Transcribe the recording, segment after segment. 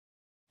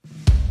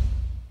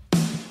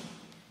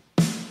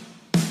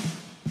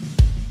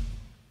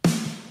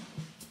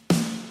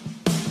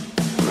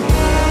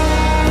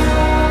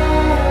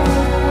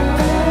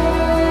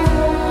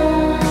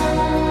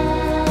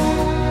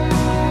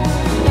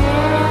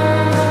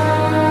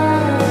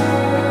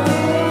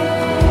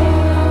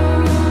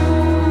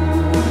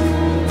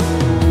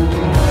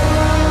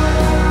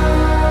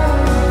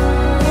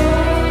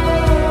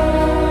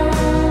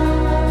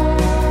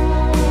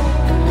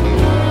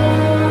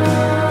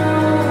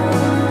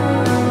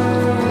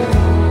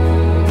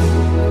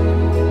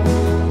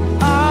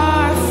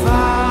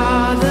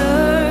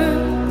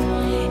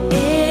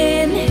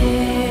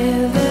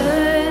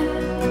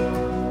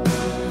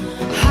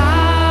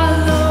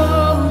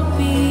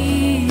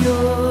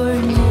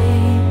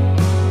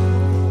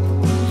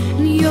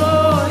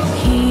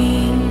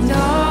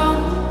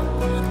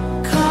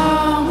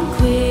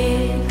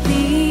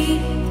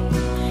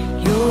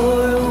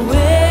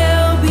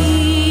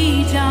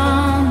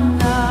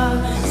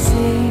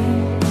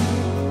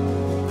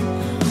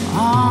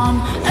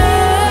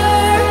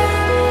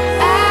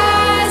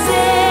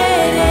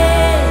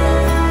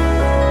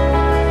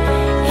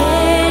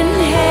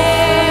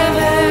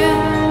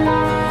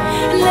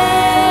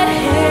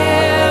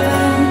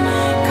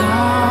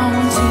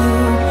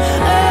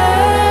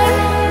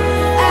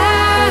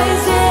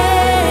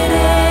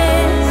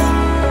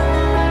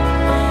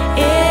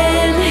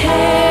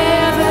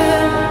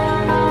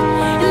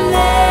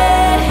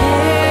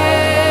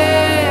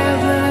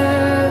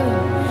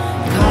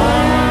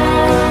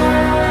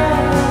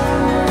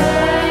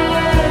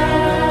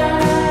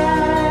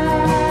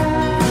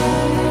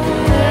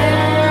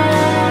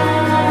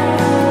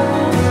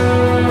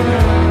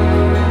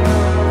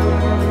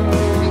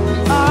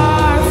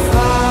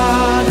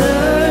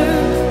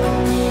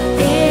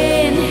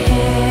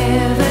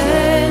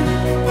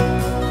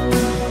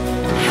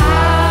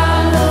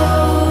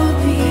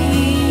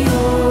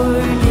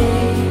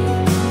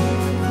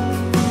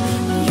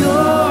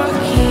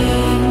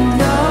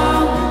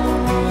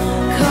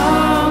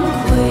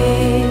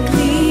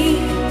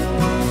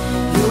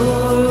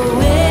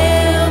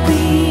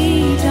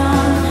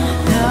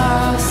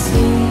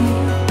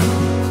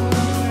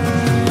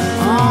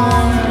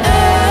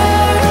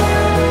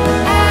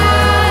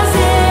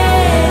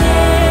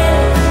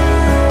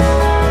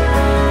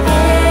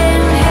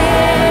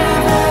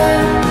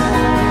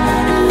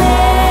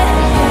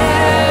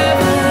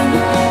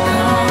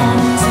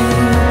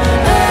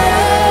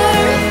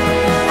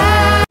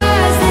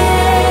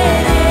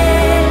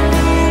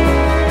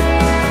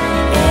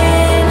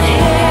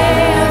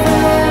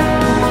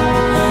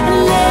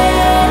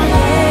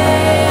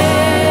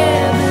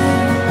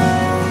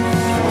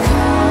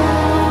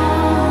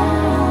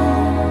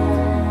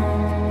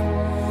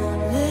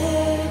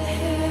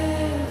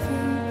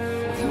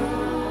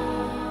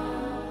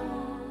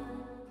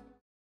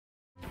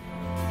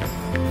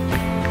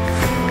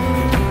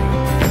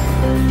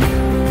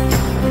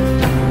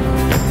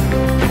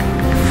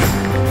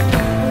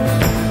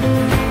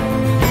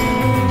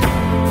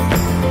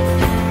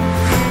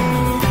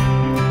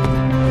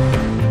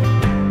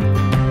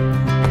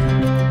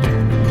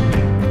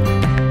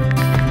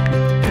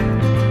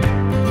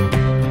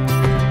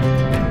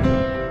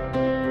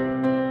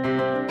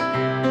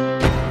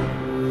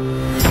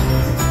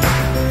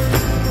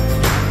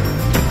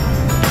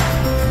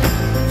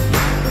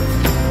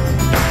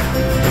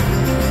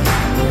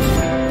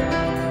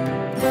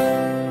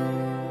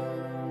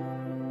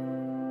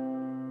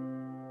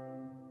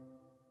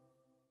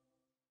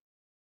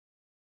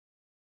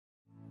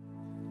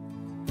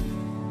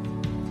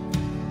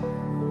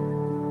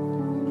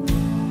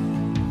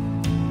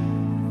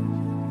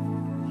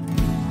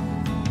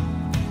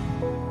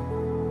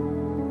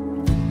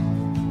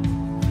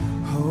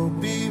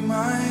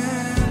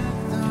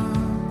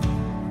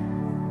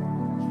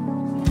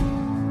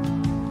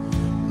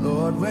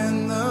Lord,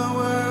 when the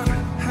world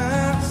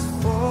has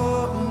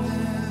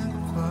fallen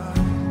quiet,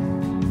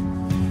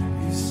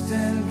 you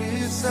stand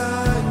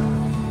beside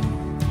me.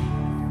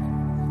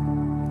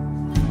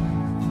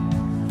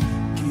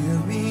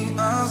 Give me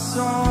a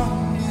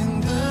song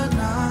in the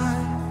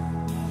night,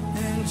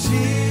 and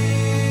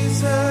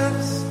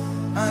Jesus,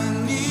 I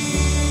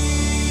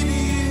need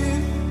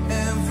you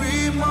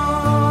every moment.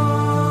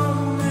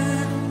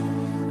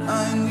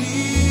 I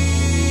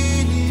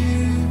need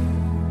you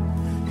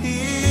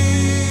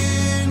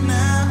here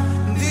now.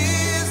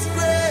 This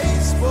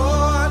grace,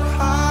 what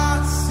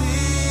hearts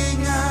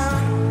sing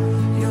out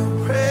your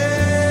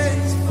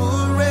praise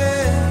forever.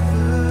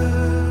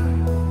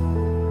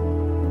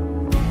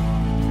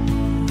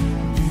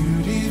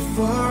 Beauty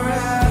for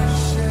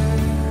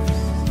ashes,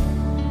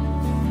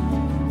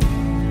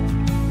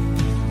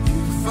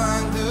 you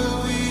find the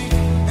weak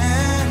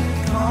and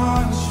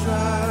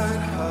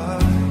contrite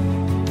heart.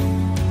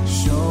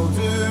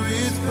 Shoulder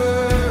its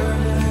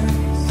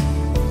burdens,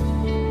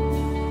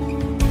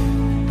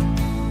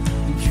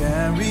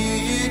 carry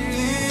it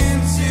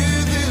into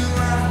the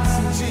light.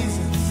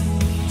 Jesus,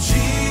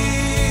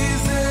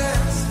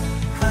 Jesus,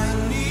 I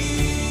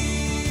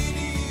need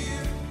you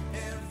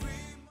every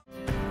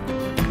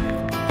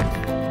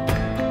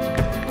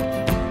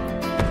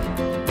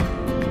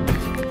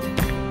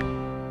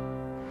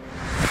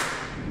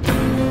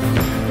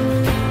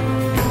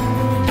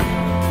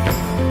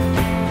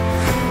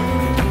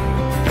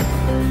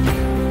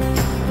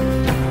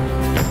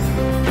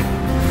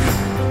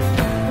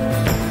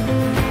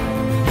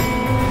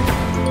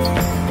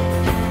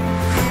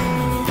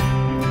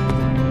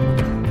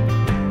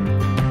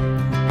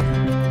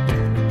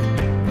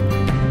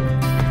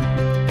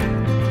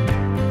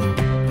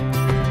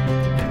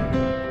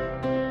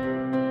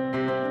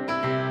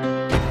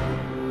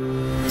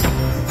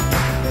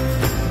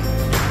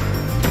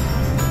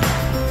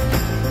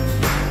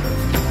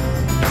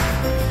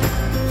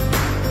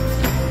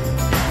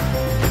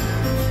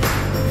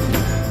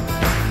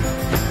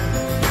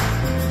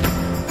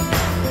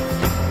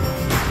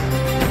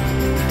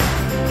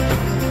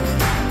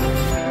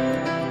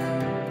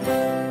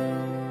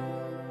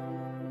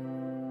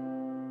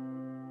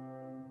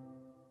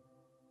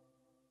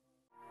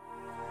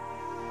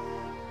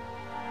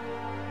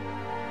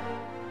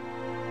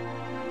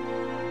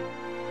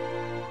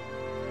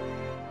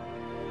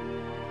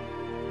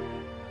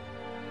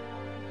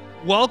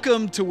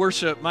Welcome to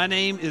worship. My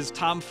name is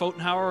Tom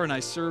Fotenhauer, and I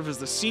serve as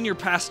the senior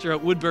pastor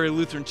at Woodbury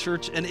Lutheran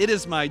Church, and it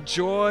is my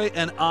joy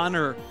and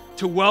honor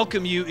to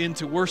welcome you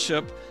into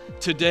worship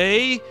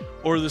today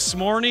or this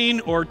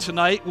morning or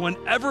tonight,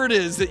 whenever it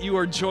is that you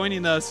are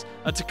joining us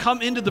to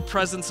come into the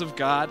presence of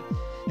God.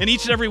 And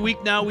each and every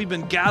week now, we've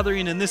been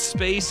gathering in this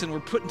space, and we're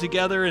putting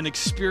together an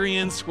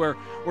experience where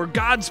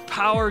God's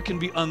power can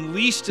be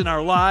unleashed in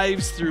our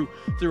lives through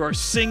our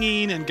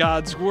singing and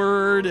God's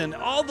word and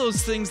all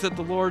those things that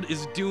the Lord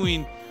is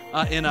doing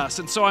in us.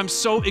 And so I'm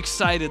so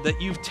excited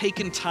that you've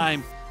taken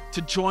time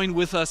to join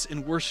with us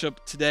in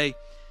worship today.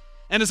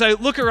 And as I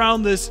look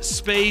around this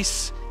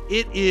space,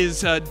 it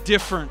is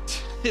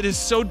different. It is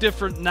so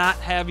different not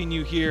having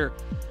you here.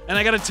 And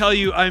I got to tell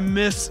you, I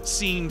miss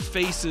seeing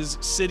faces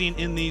sitting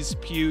in these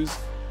pews.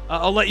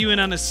 I'll let you in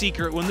on a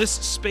secret. When this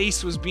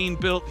space was being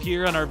built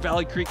here on our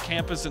Valley Creek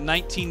campus in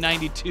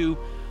 1992,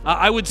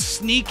 I would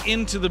sneak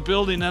into the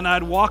building and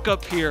I'd walk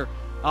up here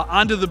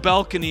onto the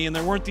balcony, and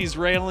there weren't these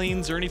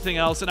railings or anything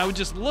else, and I would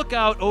just look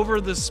out over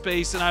this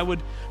space, and I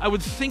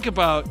would think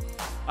about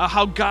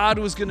how God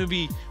was going to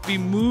be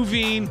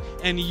moving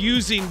and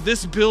using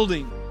this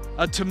building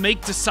to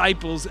make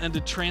disciples and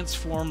to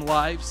transform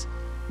lives.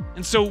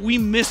 And so we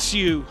miss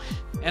you,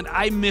 and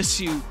I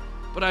miss you,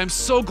 but I'm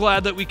so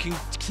glad that we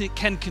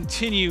can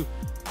continue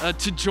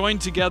to join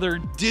together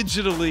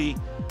digitally,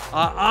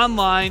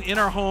 online, in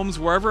our homes,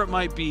 wherever it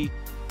might be,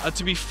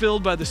 to be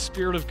filled by the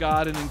Spirit of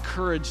God and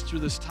encouraged through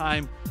this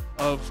time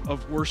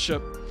of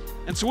worship.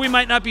 And so we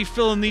might not be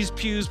filling these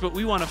pews, but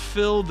we want to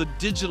fill the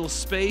digital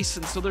space,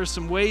 and so there's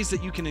some ways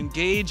that you can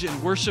engage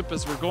in worship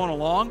as we're going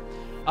along.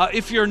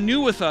 If you're new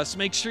with us,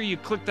 make sure you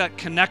click that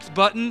connect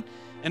button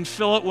and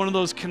fill out one of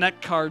those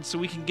connect cards so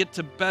we can get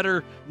to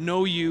better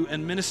know you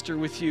and minister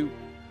with you.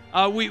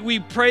 We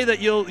pray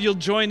that you'll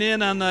join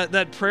in on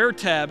that prayer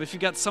tab. If you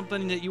got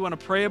something that you want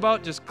to pray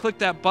about, just click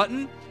that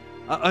button.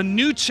 A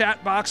new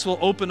chat box will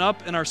open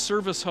up, and our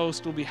service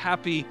host will be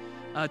happy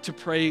to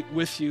pray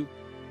with you.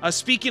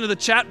 Speaking of the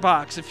chat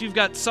box, if you've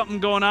got something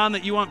going on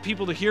that you want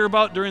people to hear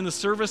about during the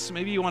service,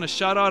 maybe you want to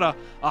shout out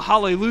a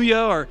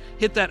hallelujah or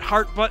hit that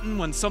heart button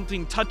when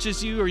something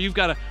touches you, or you've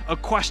got a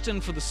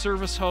question for the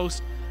service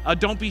host,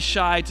 don't be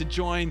shy to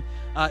join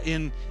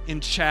in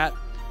chat.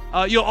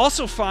 You'll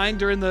also find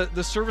during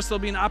the service there'll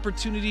be an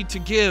opportunity to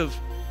give,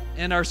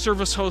 and our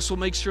service host will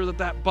make sure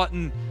that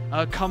button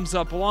comes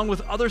up, along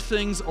with other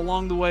things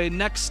along the way,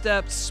 next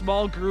steps,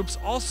 small groups,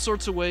 all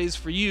sorts of ways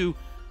for you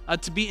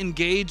to be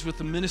engaged with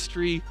the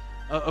ministry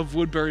of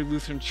Woodbury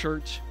Lutheran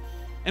Church.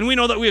 And we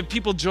know that we have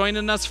people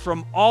joining us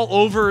from all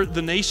over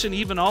the nation,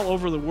 even all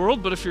over the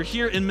world, but if you're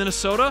here in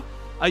Minnesota,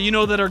 You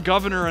know that our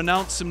governor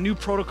announced some new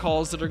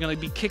protocols that are going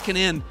to be kicking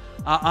in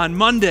on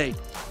Monday.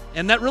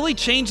 And that really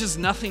changes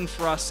nothing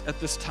for us at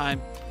this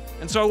time.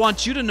 And so I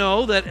want you to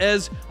know that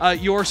as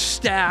your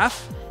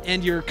staff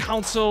and your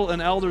council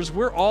and elders,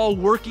 we're all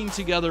working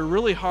together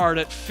really hard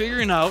at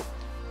figuring out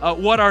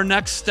what our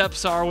next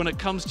steps are when it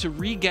comes to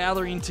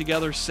regathering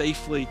together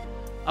safely.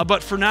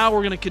 But for now,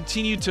 we're going to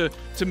continue to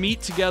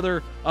meet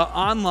together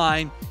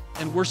online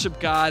and worship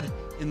God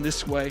in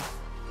this way.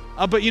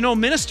 But you know,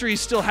 ministry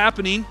is still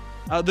happening.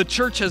 The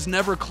church has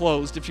never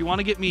closed. If you want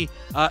to get me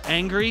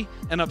angry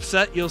and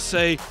upset, you'll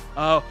say,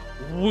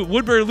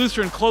 Woodbury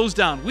Lutheran closed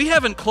down. We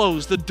haven't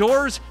closed. The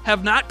doors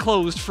have not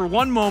closed for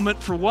one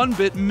moment, for one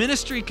bit.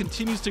 Ministry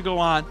continues to go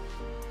on.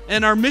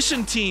 And our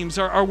mission teams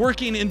are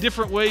working in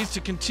different ways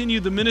to continue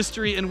the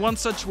ministry. And one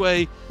such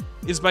way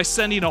is by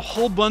sending a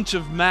whole bunch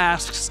of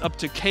masks up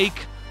to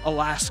Cake,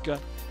 Alaska.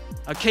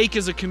 Cake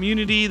is a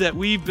community that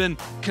we've been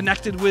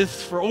connected with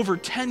for over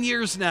 10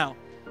 years now.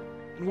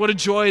 And what a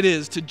joy it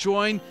is to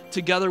join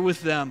together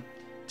with them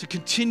to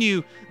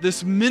continue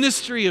this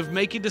ministry of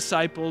making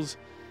disciples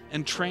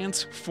and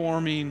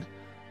transforming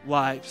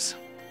lives.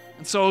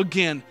 And so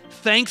again,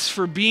 thanks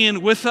for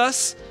being with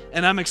us,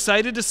 and I'm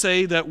excited to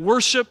say that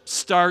worship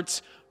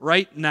starts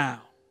right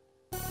now.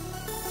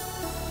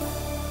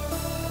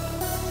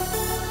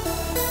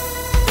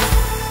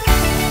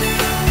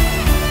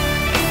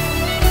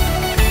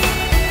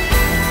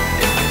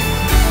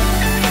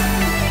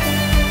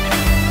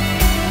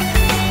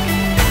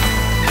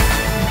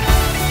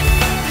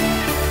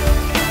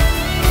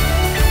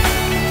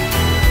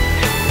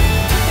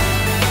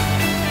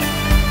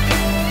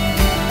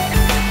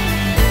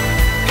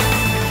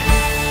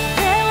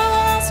 There were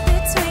walls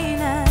between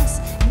us,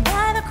 and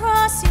by the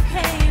cross you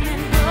came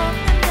and broke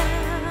them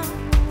down.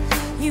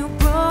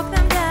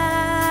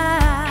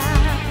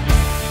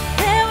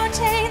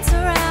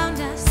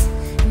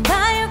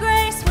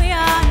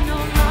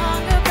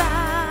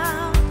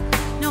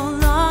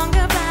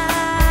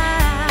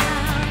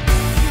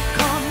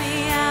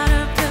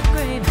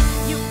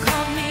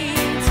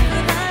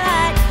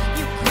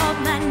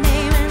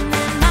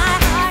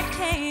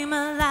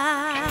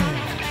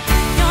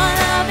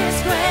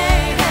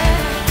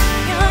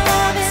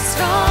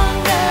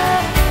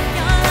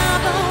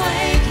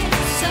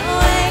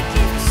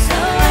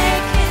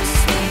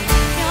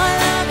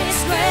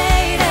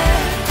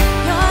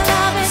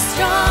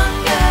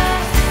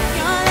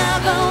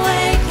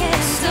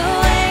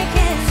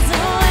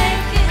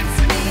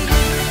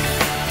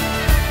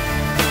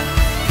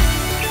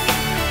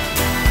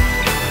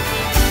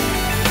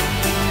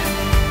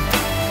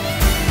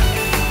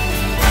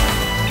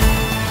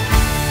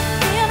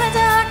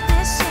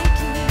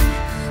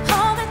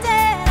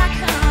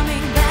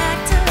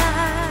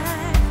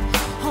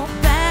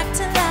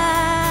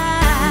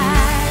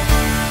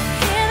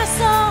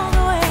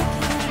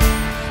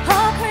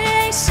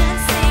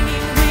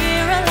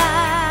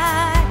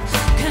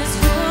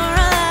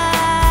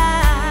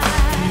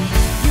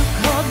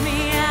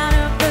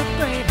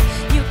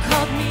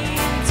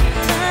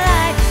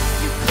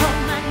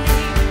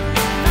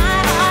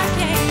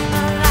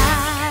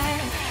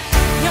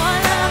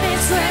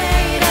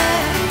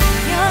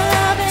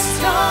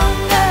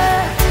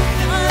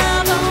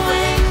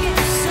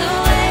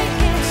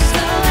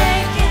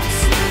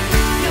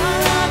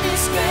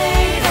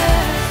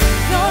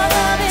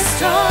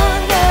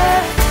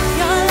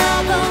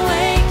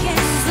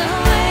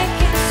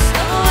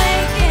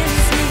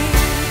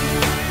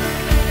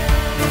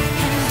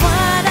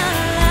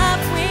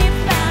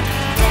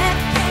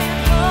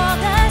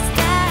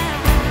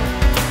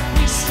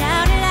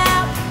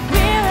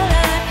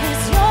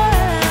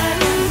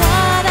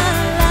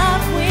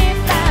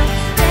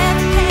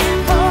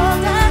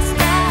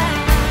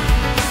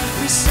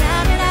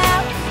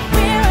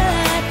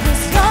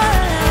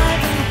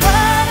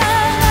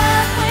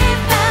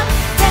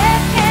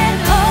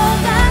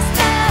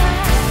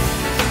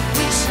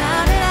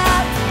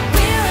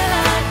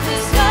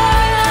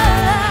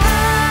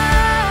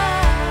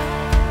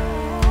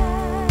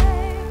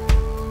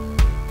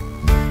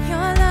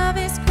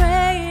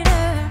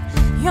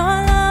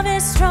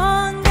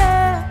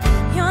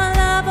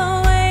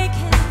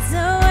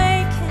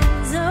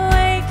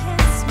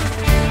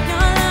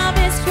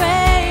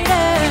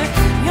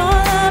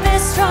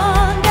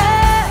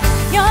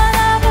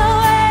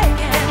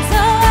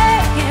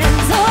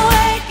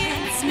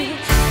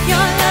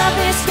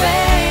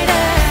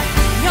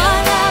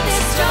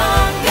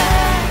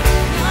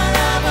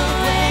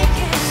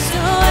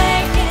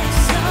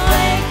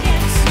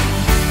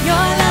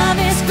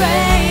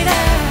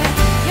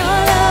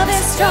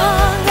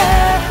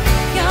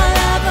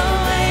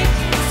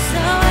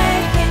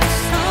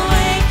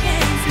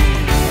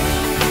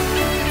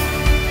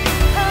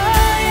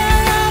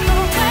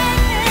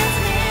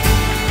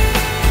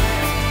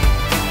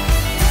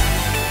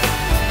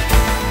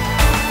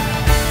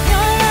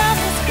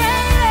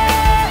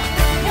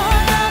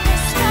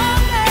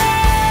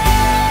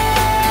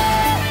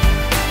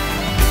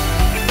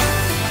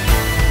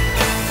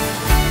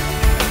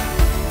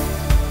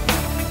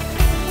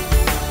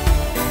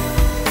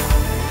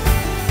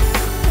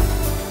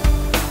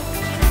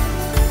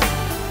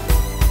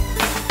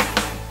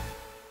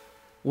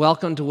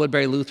 Welcome to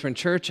Woodbury Lutheran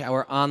Church,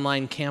 our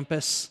online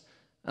campus.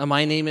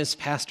 My name is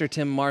Pastor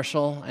Tim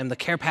Marshall. I'm the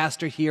care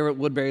pastor here at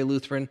Woodbury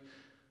Lutheran.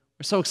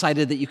 We're so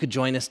excited that you could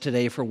join us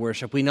today for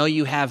worship. We know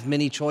you have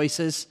many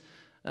choices.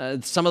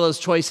 Some of those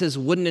choices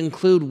wouldn't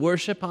include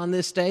worship on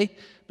this day,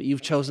 but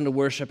you've chosen to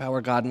worship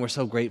our God, and we're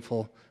so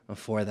grateful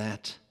for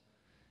that.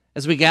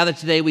 As we gather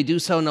today, we do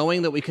so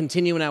knowing that we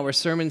continue in our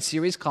sermon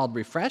series called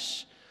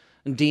Refresh.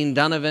 Dean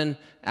Donovan,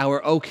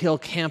 our Oak Hill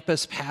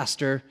campus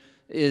pastor,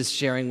 is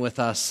sharing with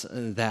us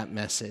that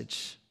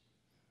message.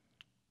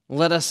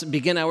 Let us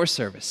begin our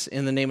service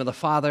in the name of the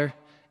Father,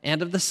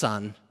 and of the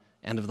Son,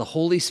 and of the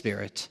Holy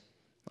Spirit.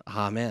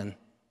 Amen.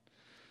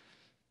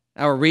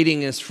 Our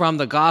reading is from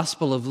the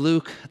Gospel of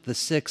Luke, the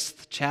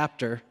 6th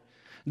chapter.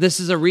 This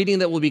is a reading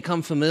that will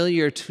become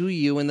familiar to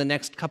you in the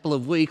next couple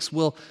of weeks.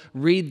 We'll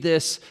read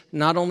this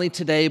not only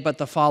today, but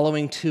the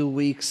following 2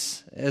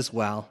 weeks as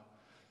well.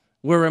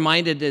 We're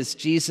reminded as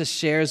Jesus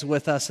shares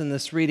with us in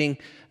this reading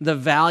the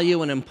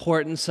value and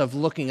importance of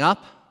looking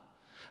up,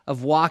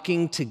 of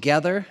walking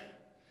together,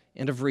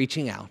 and of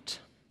reaching out.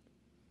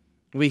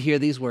 We hear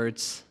these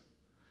words.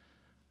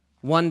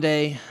 One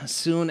day,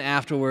 soon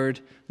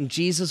afterward,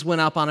 Jesus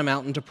went up on a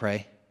mountain to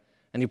pray,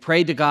 and he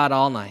prayed to God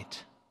all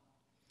night.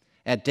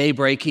 At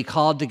daybreak, he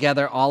called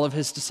together all of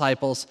his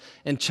disciples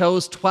and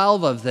chose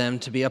 12 of them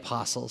to be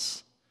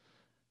apostles.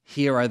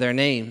 Here are their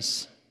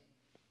names: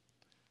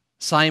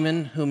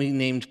 Simon, whom he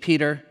named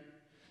Peter,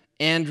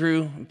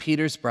 Andrew,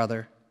 Peter's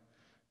brother,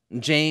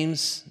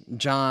 James,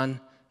 John,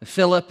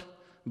 Philip,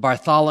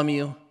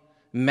 Bartholomew,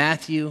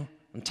 Matthew,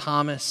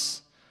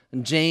 Thomas,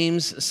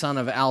 James, son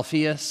of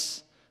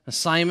Alphaeus,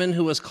 Simon,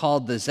 who was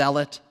called the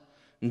Zealot,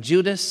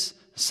 Judas,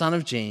 son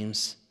of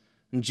James,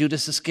 and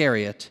Judas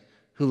Iscariot,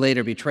 who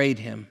later betrayed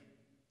him.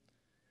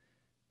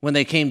 When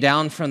they came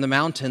down from the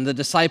mountain, the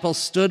disciples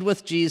stood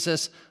with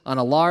Jesus on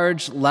a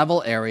large,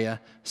 level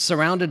area,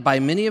 surrounded by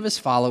many of his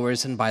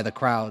followers and by the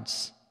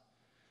crowds.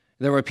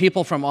 There were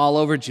people from all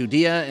over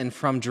Judea and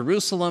from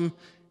Jerusalem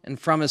and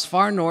from as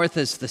far north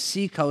as the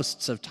sea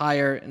coasts of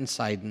Tyre and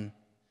Sidon.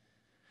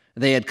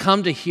 They had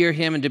come to hear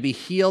him and to be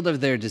healed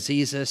of their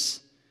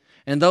diseases,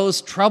 and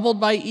those troubled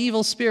by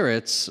evil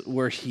spirits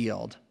were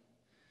healed.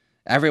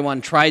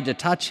 Everyone tried to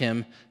touch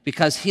him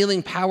because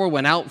healing power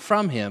went out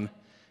from him,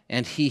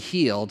 and he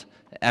healed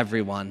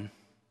everyone.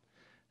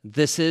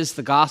 This is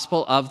the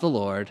gospel of the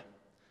Lord.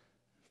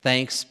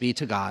 Thanks be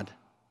to God.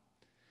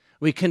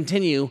 We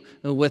continue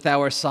with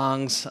our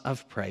songs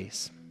of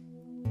praise.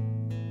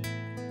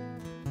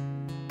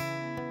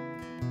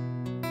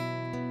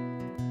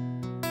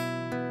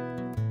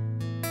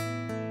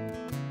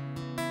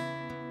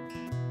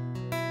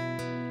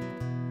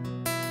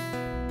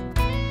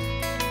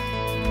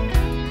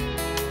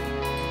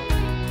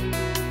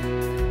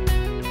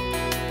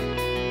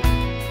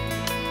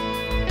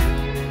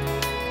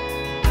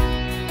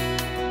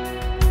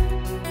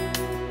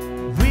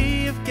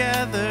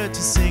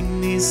 To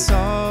sing these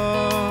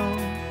songs,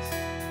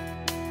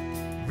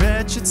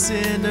 wretched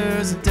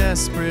sinners and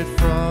desperate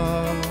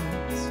frauds,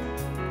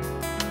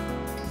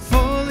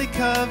 fully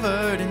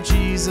covered in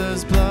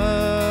Jesus'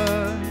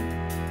 blood,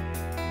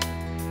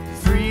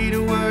 free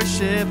to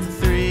worship the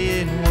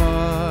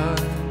three-in-one,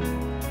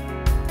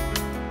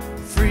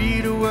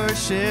 free to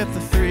worship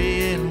the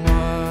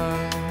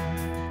three-in-one.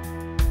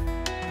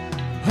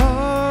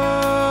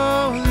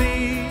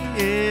 Holy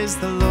is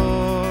the Lord.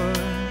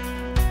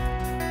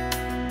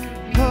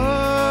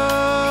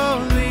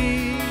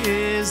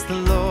 The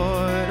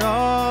Lord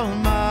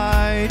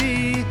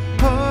Almighty,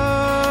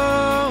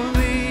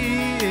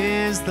 holy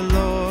is the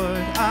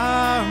Lord,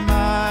 our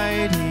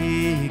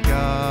mighty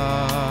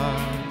God.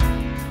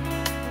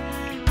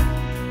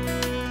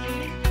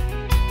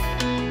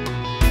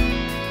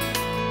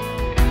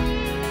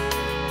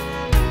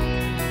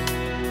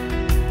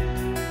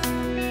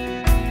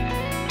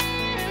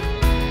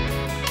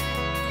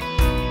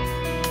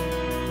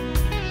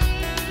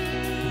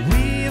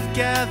 We have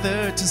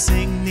gathered to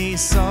sing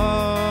these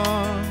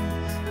songs,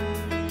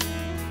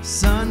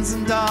 sons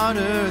and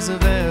daughters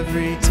of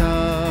every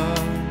tongue,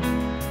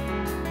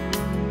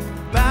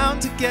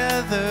 bound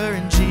together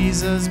in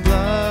Jesus'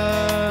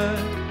 blood,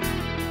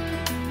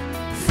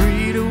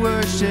 free to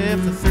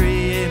worship the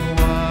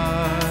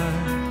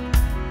three-in-one,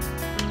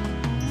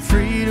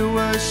 free to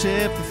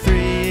worship the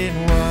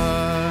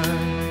three-in-one.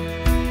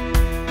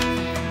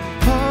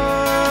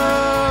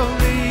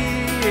 Holy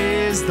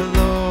is the Lord.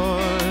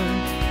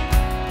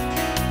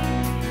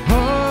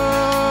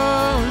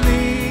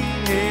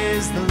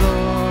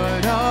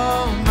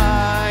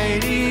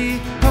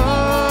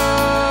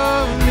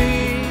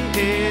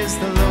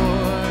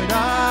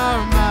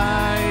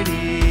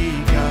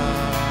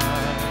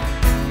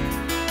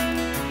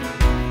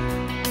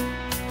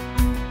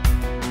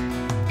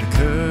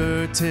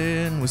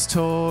 Was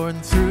torn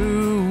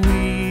through,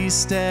 we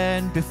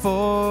stand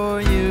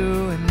before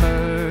you, and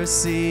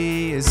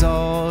mercy is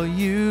all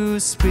you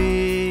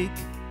speak.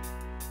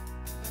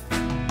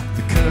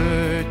 The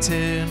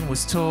curtain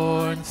was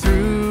torn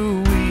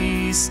through,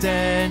 we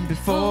stand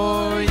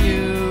before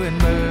you, and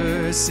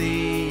mercy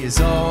mercy is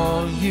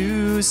all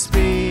you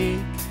speak.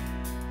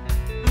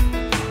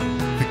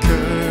 The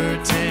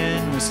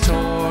curtain was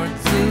torn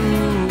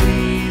through,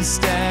 we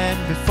stand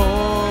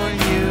before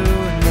you,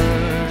 and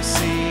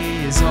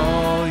mercy is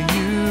all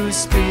you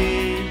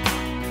speak.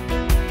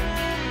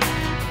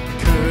 The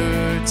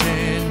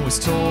curtain was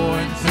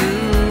torn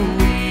through,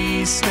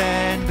 we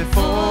stand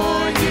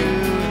before you,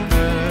 and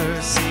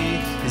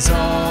mercy is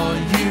all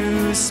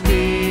you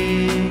speak.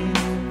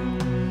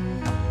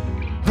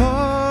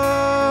 Holy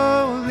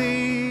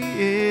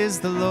is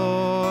the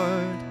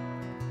Lord.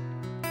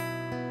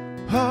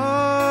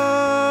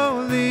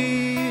 Holy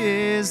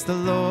is the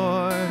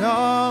Lord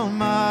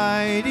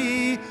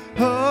Almighty.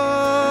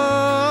 Holy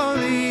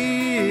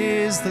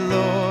is the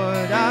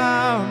Lord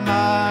our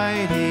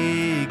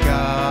mighty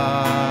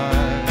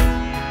God.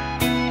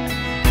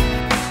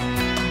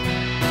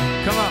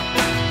 Come on.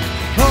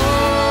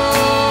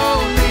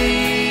 Holy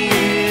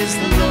is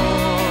the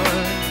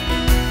Lord.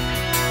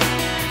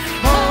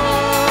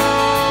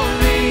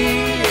 Holy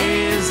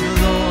is the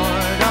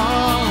Lord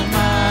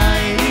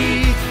Almighty.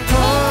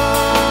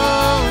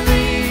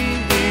 Holy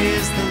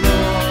is the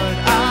Lord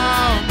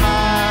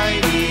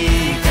Almighty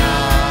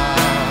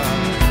God.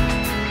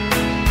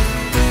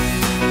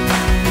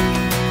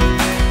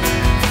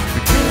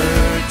 The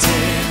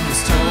curtain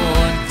was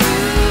torn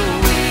through,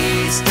 we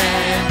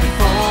stand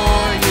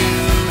before you,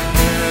 and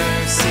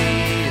mercy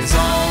is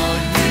all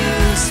you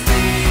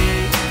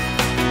speak.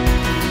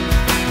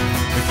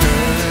 The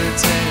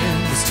curtain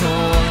was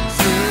torn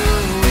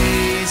through, we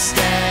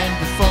stand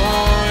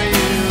before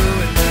you,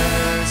 and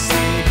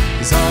mercy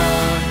is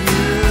all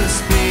you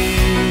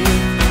speak.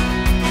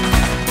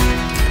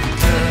 The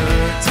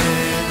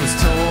curtain was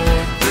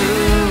torn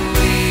through,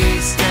 we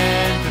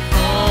stand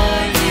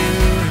before you,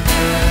 and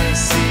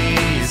mercy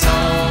is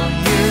all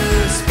you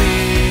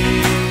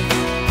speak.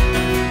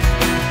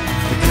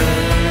 The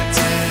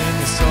curtain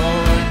was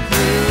torn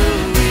through,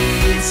 we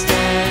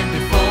stand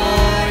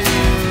before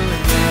you,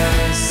 and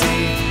mercy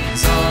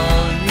is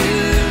all you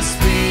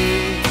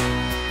speak.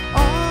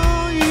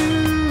 All you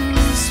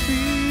speak.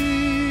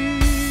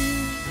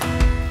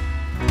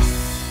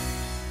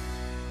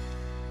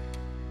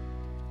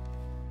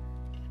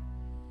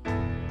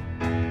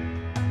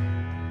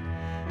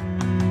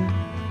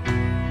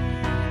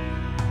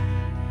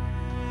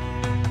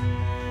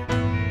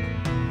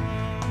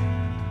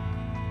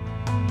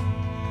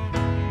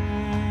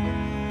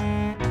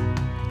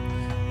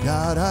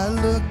 God, I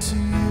look to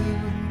you,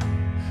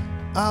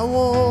 I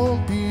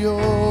won't be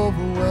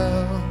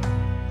overwhelmed.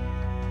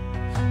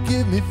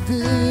 Give me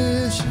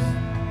vision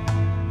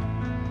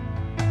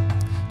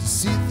to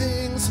see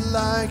things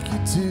like you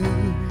do.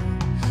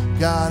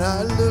 God,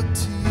 I look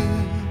to you,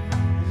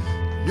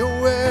 you're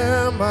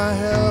where my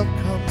help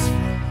comes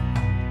from.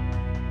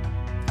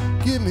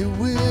 Give me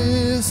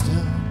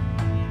wisdom,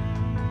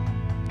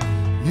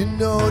 you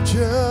know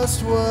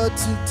just what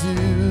to do,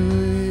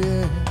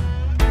 yeah.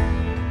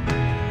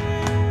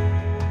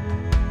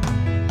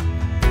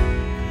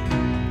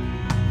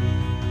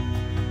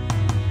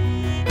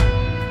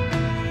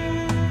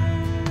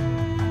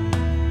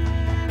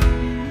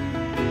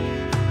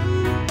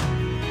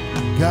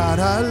 God,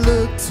 I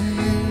look to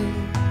you,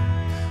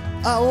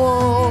 I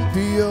won't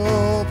be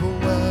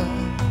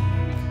overwhelmed.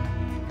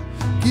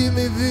 Give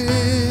me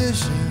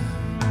vision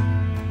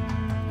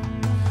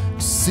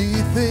to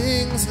see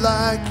things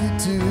like you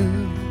do.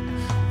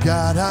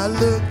 God, I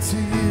look to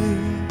you,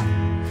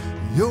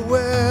 you're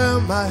where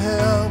my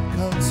help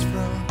comes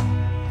from.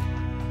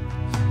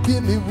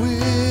 Give me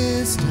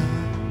wisdom,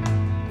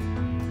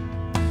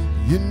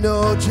 you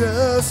know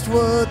just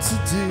what to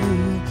do.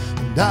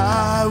 And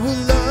I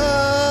will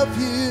love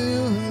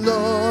you,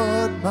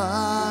 Lord,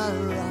 my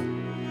rock.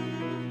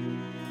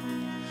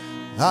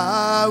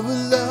 I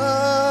will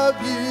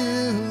love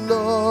you,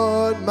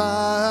 Lord,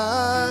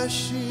 my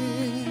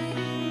shield.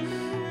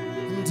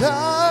 And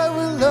I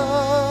will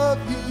love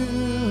you,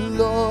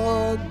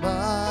 Lord,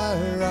 my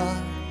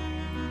rock.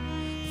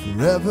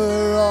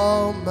 Forever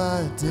all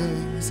my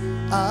days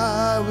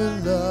I will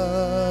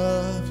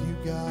love you,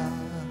 God.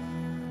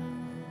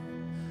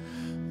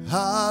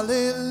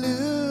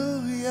 Hallelujah,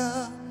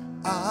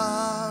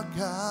 our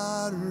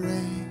God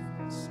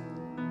reigns.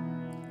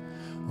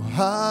 Oh,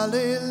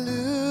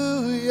 hallelujah,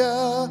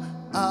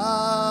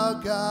 our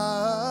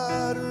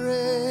God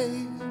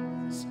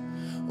reigns.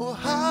 Oh,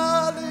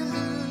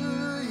 hallelujah,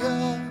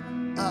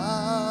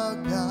 our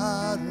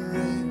God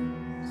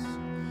reigns.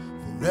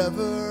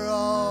 Forever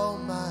all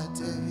my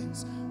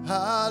days,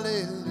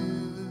 hallelujah.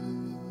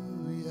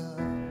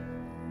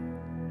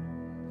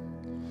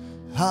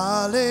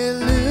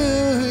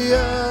 Hallelujah,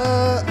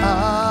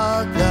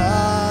 our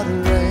God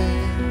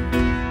reigns.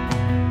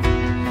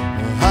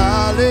 Oh,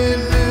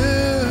 hallelujah,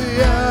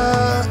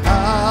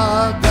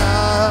 our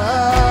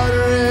God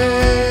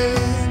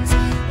reigns.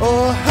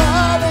 Oh,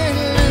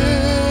 hallelujah,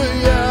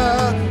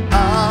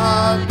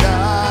 our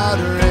God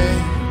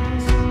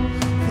reigns.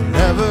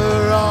 Forever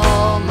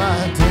all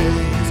my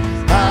days,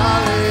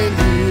 hallelujah.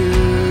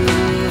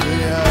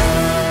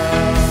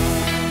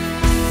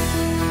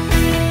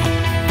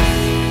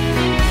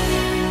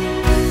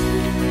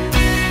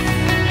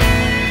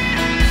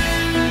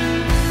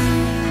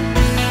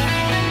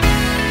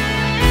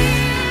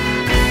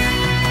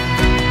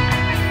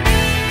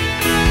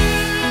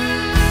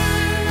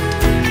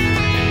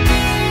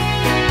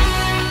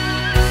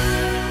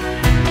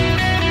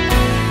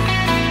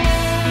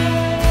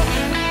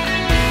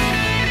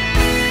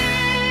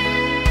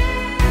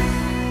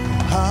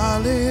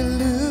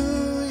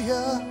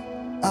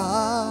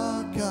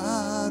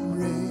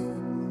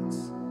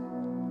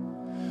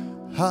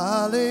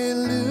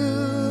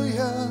 Hallelujah,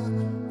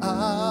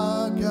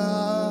 our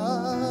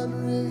God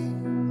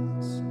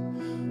reigns.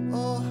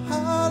 Oh,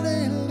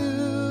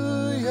 hallelujah,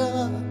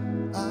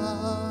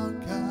 our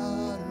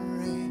God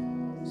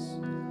reigns.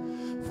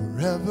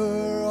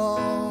 Forever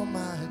all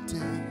my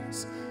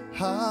days,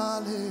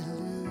 hallelujah.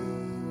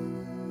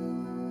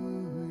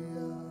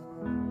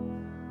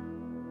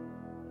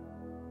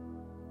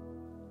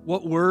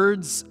 What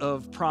words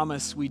of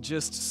promise we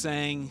just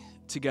sang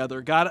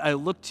together. God, I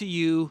look to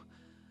you.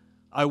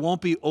 I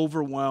won't be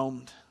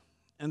overwhelmed.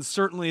 And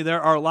certainly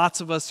there are lots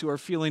of us who are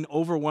feeling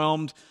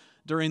overwhelmed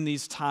during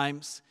these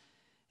times.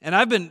 And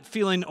I've been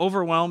feeling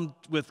overwhelmed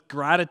with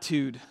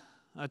gratitude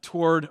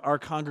toward our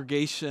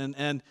congregation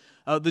and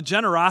the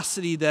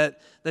generosity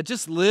that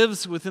just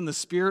lives within the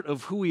spirit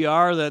of who we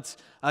are, that's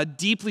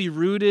deeply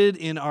rooted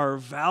in our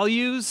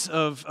values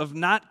of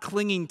not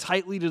clinging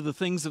tightly to the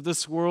things of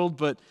this world,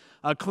 but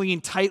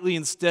clinging tightly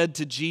instead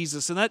to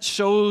Jesus. And that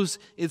shows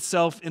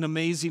itself in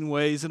amazing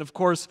ways. And of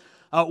course,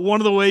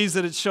 one of the ways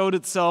that it showed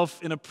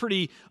itself in a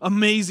pretty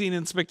amazing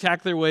and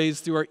spectacular ways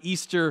through our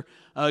Easter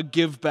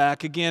give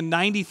back. Again,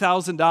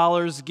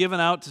 $90,000 given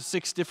out to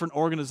 6 different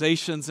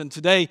organizations. And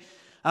today,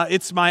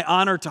 it's my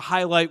honor to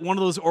highlight one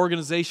of those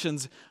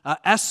organizations,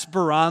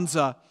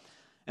 Esperanza.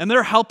 And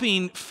they're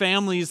helping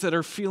families that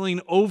are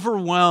feeling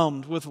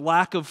overwhelmed with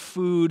lack of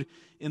food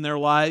in their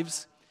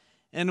lives.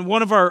 And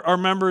one of our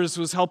members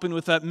was helping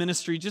with that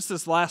ministry just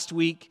this last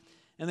week,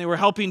 and they were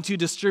helping to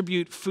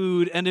distribute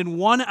food. And in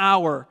 1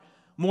 hour,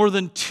 more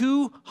than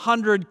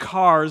 200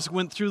 cars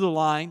went through the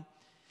line.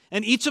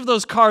 And each of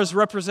those cars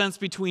represents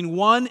between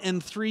 1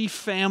 and 3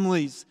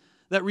 families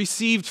that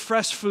received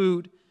fresh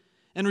food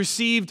and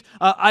received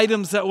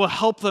items that will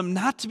help them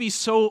not to be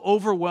so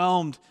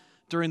overwhelmed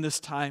during this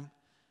time.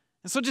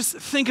 And so just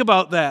think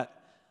about that.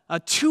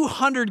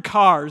 200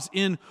 cars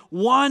in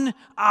 1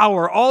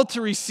 hour, all to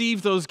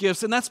receive those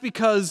gifts. And that's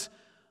because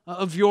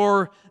of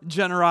your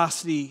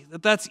generosity,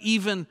 that's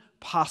even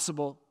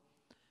possible.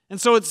 And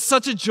so it's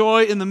such a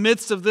joy in the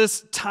midst of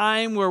this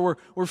time where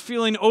we're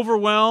feeling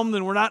overwhelmed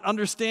and we're not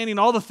understanding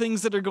all the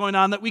things that are going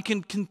on, that we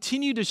can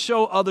continue to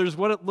show others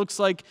what it looks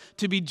like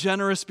to be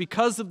generous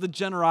because of the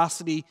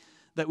generosity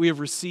that we have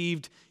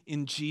received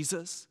in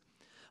Jesus.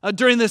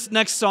 During this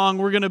next song,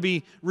 we're going to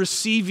be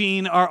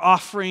receiving our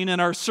offering, and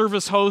our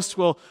service host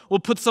will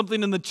put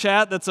something in the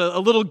chat that's a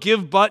little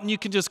give button. You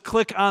can just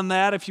click on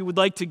that if you would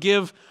like to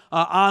give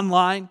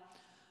online.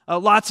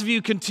 Lots of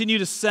you continue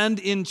to send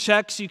in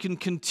checks. You can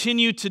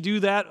continue to do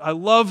that. I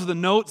love the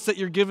notes that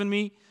you're giving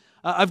me.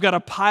 I've got a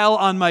pile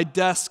on my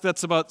desk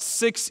that's about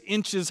 6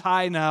 inches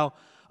high now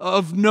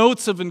of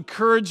notes of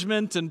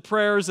encouragement and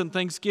prayers and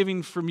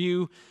thanksgiving from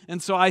you.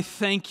 And so I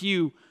thank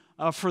you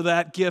for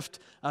that gift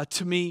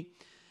to me.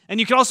 And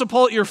you can also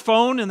pull out your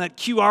phone, and that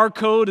QR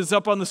code is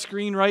up on the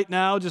screen right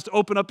now. Just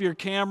open up your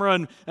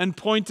camera and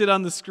point it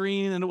on the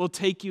screen, and it will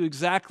take you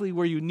exactly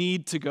where you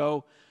need to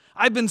go.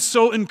 I've been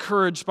so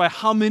encouraged by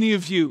how many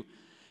of you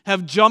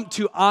have jumped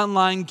to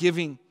online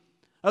giving.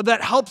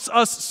 That helps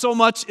us so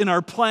much in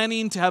our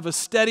planning to have a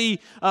steady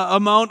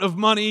amount of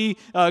money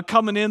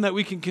coming in that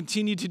we can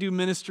continue to do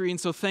ministry. And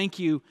so thank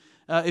you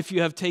if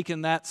you have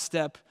taken that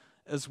step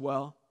as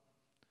well.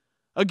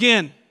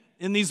 Again,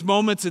 in these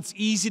moments, it's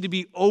easy to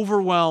be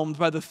overwhelmed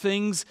by the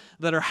things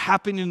that are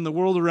happening in the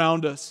world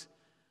around us.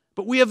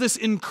 But we have this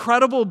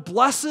incredible,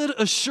 blessed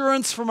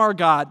assurance from our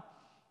God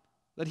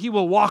that He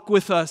will walk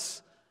with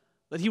us,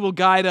 that He will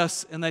guide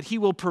us, and that He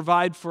will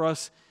provide for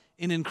us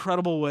in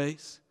incredible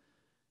ways.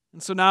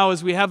 And so now,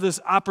 as we have this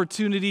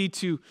opportunity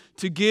to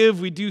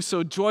give, we do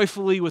so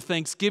joyfully with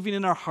thanksgiving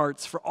in our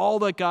hearts for all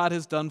that God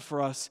has done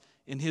for us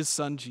in His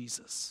Son,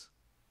 Jesus.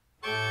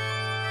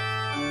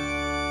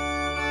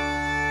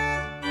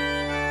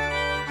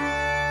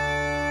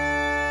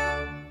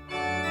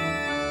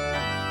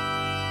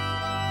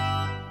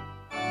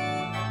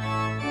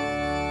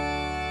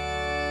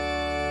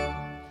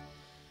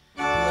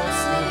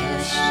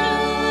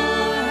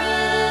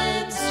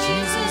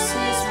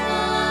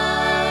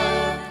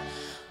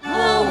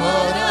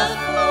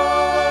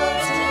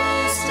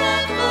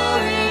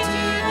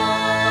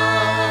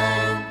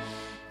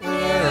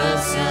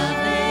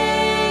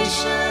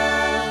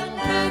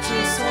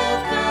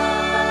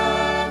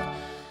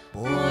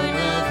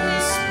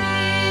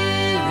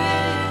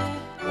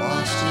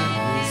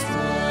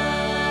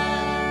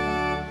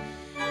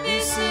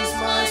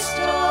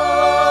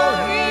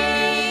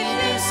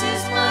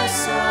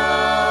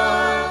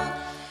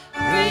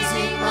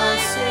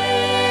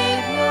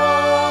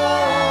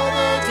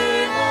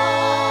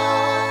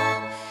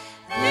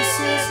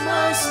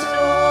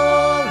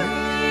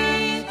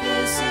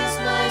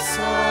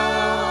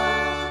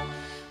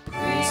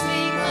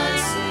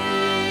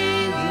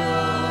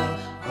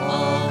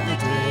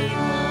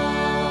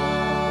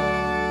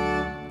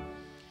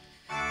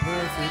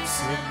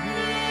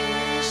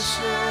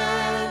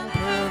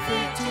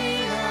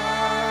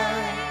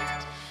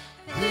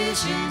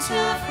 visions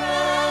of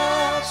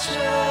rapture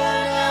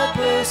now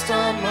burst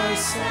on my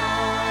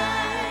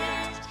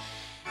sight.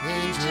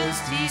 Angels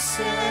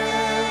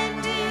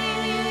descending,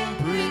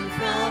 bring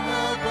from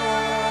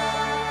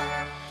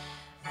above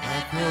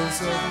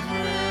echoes of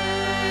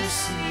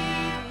mercy,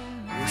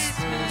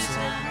 whispers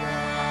of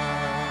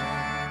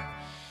love.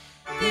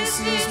 This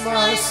is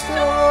my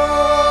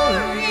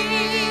story,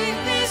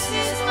 this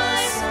is my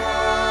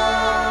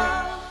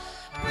song,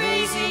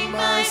 praising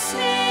my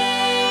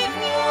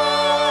Savior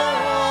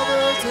all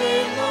the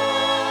day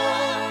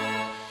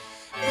long.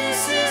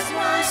 This is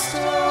my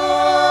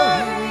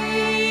story,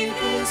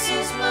 this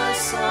is my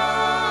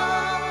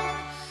song,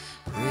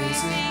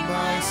 praising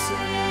my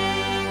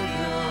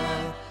Savior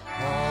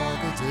all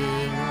the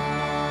day long.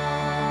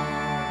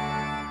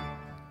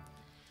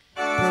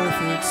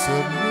 Perfect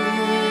submission,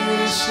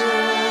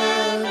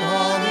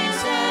 all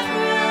is at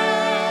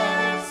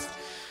rest.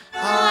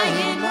 I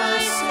in my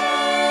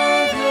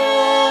Savior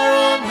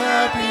am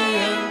happy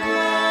and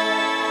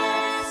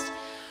blessed,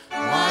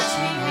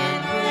 watching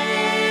and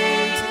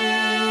waiting,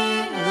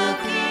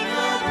 looking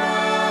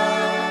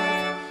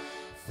above,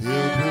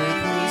 filled with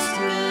His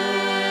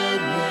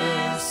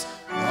goodness,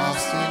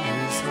 lost in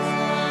His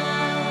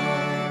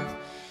love.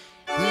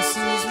 This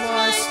is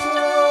my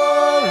story,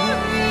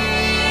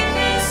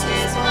 this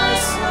is my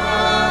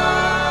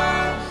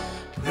song,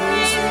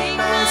 praising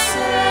my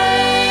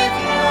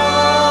Savior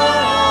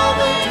all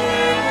the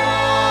day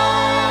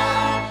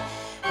long.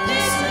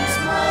 This is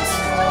my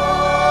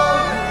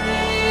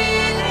story,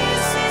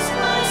 this is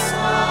my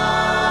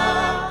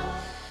song,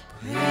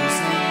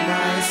 praising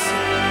my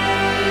Savior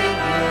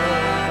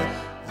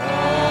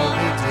all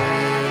the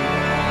day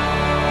long.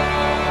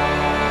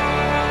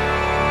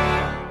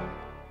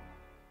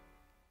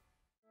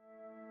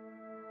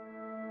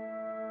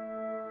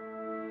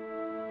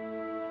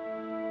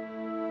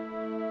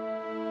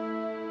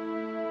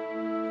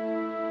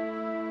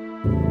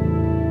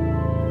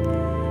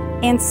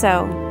 And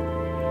so,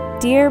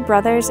 dear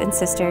brothers and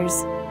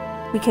sisters,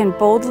 we can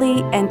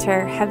boldly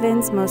enter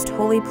heaven's most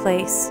holy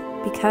place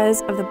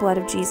because of the blood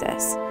of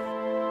Jesus.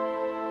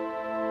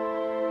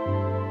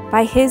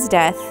 By His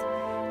death,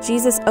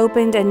 Jesus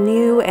opened a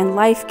new and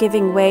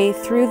life-giving way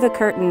through the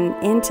curtain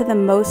into the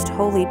most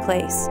holy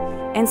place.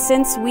 And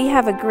since we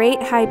have a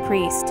great high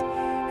priest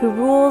who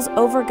rules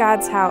over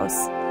God's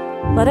house,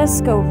 let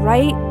us go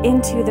right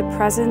into the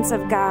presence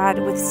of God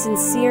with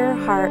sincere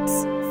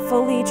hearts,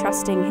 fully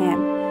trusting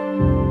Him.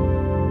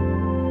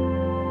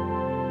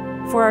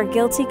 For our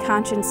guilty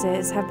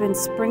consciences have been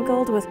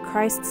sprinkled with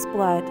Christ's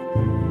blood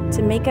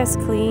to make us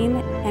clean,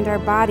 and our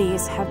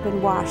bodies have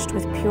been washed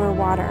with pure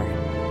water.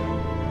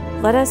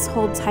 Let us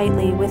hold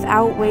tightly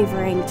without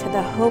wavering to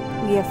the hope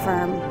we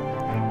affirm,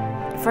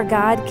 for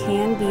God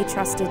can be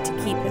trusted to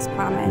keep His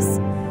promise.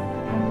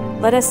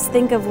 Let us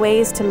think of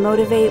ways to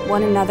motivate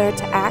one another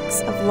to acts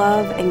of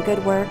love and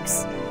good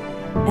works,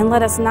 and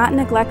let us not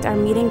neglect our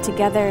meeting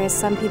together as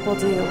some people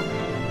do,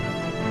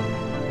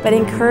 but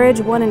encourage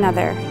one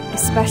another,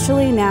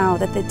 especially now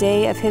that the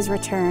day of His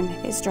return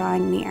is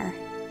drawing near.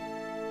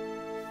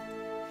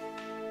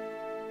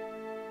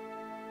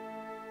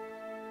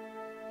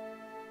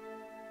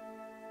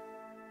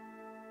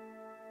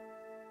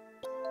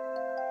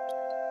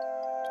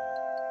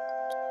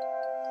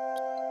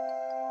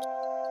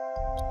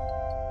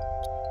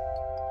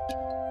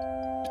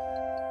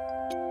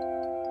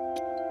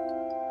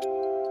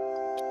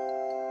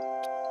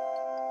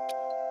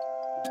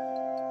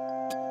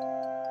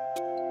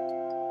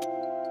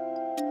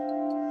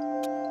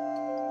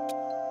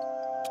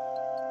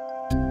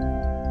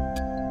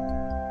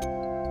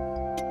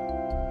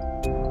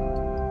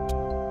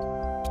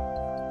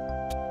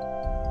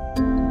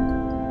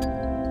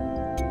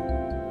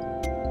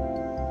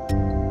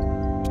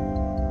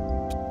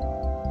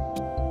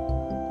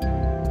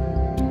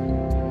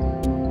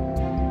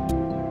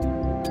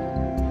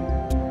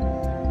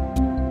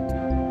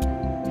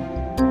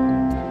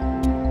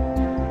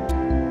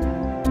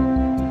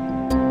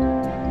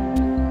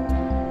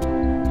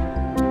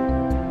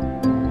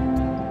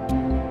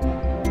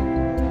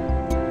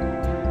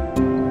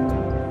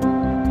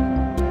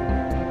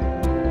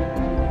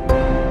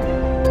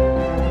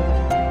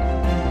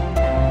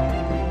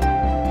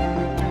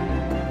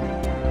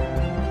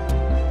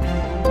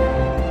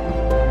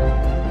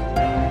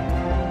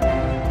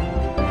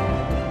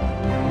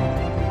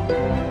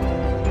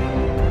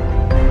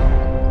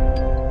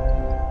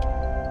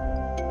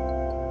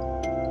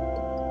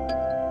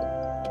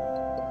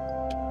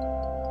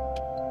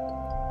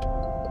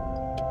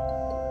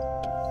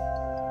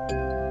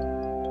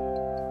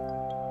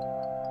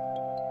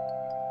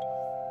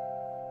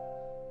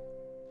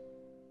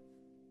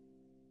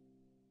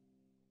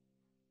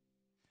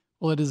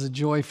 Well, it is a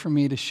joy for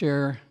me to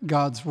share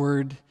God's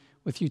word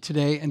with you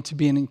today and to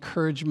be an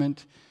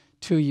encouragement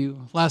to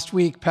you. Last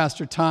week,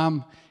 Pastor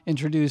Tom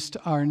introduced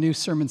our new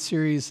sermon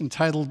series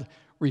entitled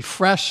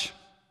Refresh,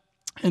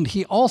 and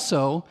he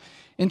also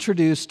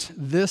introduced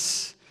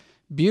this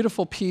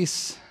beautiful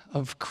piece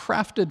of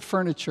crafted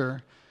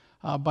furniture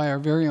by our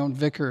very own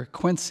vicar,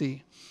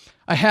 Quincy.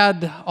 I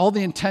had all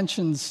the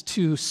intentions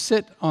to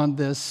sit on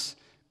this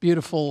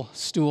beautiful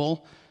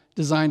stool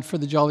designed for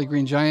the Jolly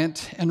Green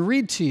Giant and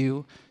read to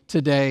you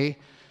today.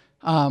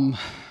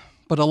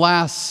 But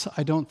alas,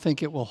 I don't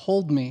think it will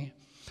hold me.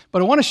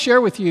 But I want to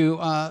share with you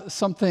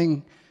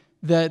something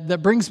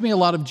that brings me a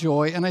lot of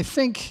joy, and I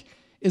think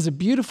is a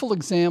beautiful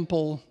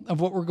example of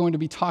what we're going to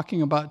be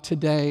talking about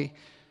today,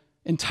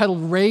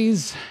 entitled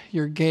Raise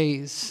Your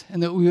Gaze,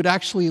 and that we would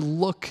actually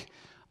look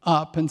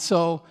up. And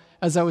so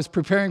as I was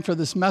preparing for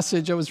this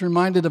message, I was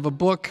reminded of a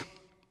book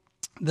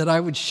that I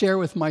would share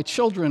with my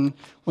children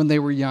when they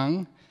were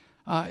young.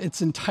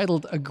 It's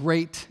entitled A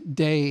Great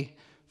Day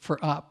for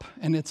Up,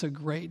 and it's a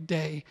great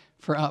day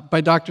for Up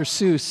by Dr.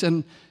 Seuss.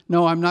 And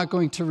no, I'm not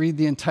going to read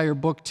the entire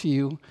book to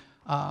you,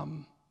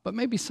 but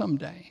maybe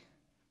someday.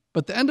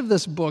 But the end of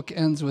this book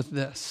ends with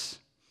this: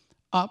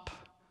 up,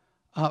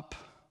 up,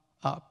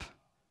 up.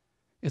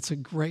 It's a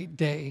great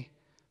day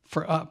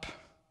for Up.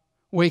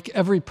 Wake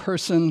every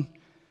person,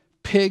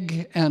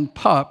 pig and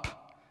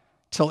pup,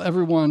 till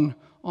everyone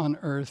on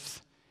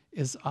earth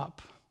is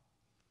up.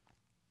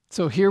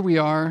 So here we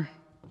are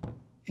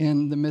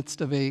in the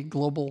midst of a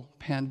global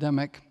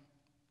pandemic,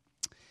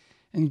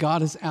 and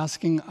God is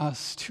asking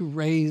us to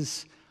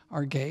raise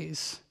our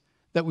gaze,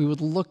 that we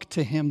would look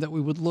to Him, that we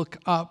would look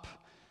up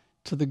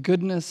to the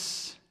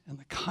goodness and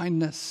the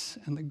kindness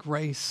and the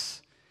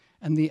grace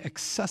and the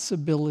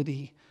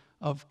accessibility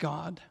of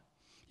God.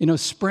 You know,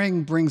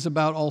 spring brings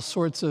about all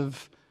sorts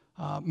of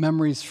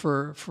memories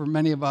for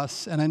many of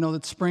us, and I know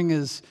that spring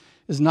is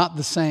not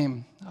the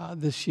same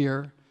this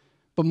year,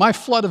 but my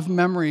flood of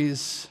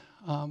memories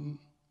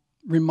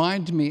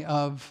remind me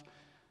of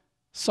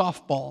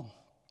softball.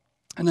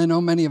 And I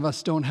know many of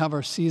us don't have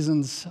our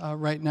seasons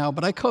right now,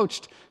 but I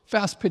coached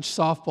fast-pitch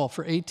softball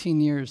for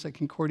 18 years at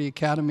Concordia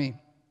Academy.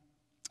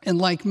 And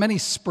like many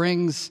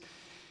springs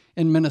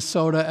in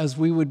Minnesota, as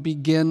we would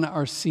begin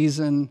our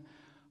season,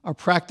 our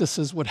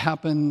practices would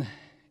happen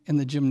in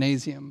the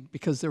gymnasium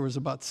because there was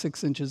about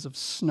 6 inches of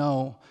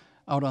snow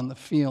out on the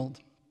field.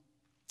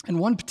 And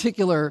one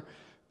particular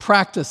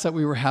practice that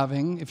we were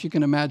having, if you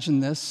can imagine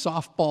this,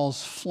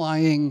 softballs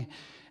flying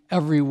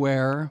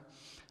everywhere.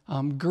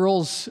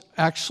 Girls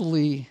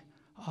actually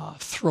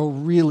throw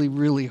really,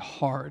 really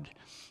hard,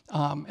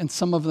 and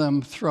some of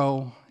them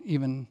throw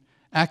even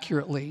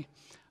accurately.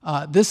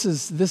 This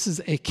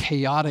is a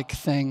chaotic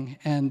thing,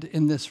 and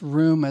in this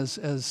room, as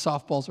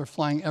softballs are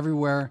flying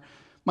everywhere,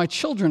 my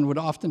children would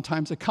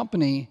oftentimes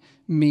accompany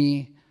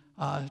me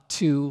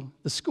to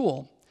the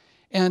school.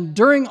 And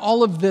during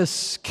all of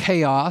this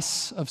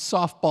chaos of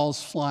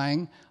softballs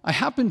flying, I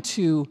happened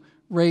to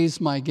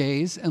raise my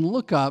gaze and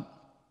look up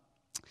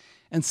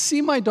and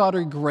see my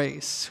daughter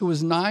Grace, who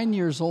was 9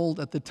 years old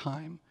at the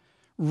time,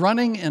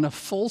 running in a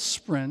full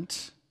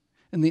sprint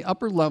in the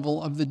upper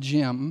level of the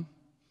gym,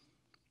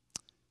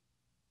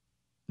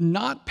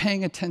 not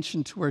paying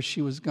attention to where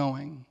she was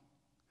going.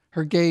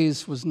 Her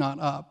gaze was not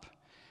up.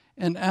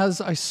 And as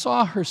I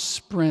saw her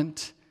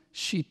sprint,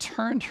 she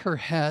turned her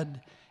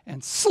head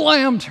and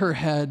slammed her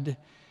head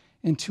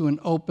into an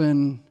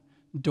open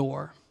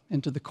door,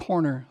 into the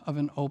corner of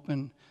an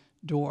open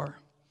door.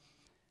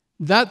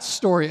 That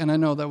story, and I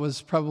know that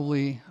was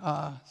probably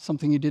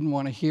something you didn't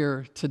want to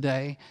hear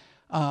today,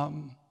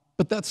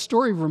 but that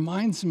story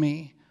reminds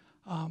me,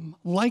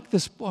 like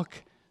this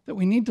book, that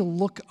we need to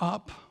look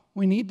up.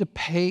 We need to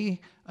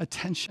pay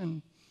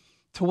attention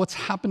to what's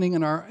happening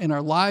in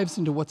our lives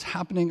and to what's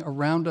happening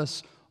around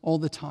us all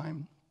the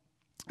time.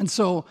 And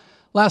so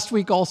last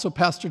week also,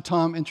 Pastor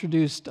Tom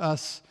introduced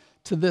us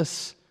to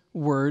this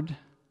word,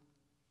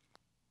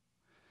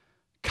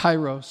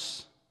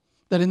 kairos,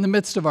 that in the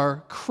midst of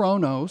our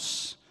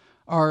chronos,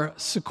 our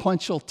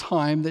sequential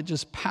time that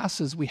just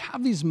passes, we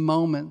have these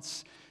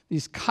moments,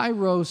 these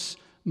kairos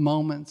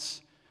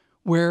moments,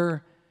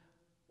 where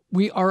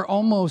we are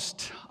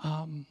almost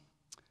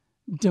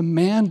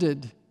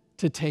demanded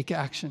to take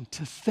action,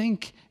 to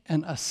think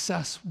and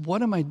assess,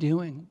 what am I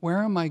doing?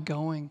 Where am I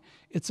going?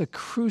 It's a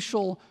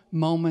crucial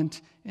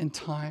moment in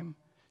time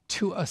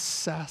to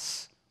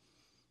assess.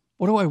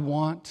 What do I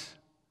want?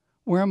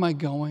 Where am I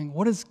going?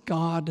 What is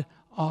God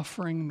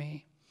offering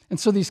me? And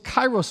so these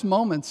kairos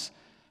moments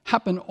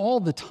happen all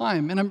the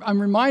time. And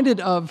I'm reminded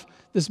of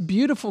this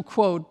beautiful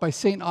quote by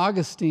St.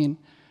 Augustine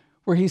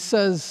where he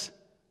says,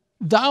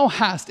 thou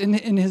hast,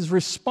 in his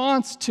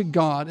response to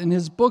God, in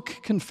his book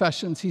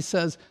Confessions, he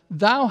says,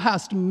 thou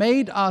hast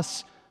made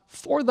us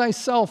for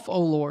thyself, O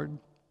Lord,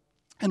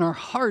 and our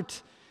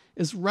heart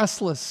is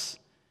restless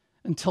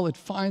until it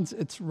finds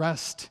its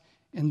rest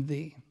in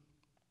thee.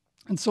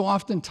 And so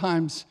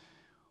oftentimes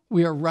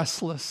we are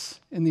restless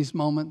in these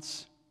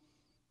moments,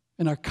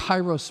 in our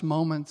kairos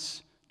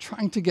moments,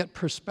 trying to get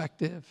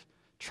perspective,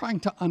 trying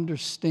to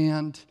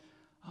understand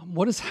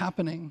what is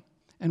happening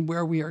and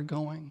where we are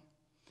going.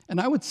 And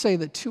I would say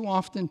that too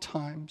often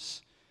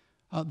times,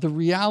 the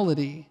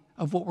reality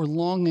of what we're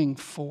longing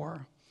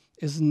for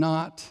is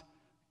not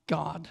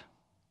God.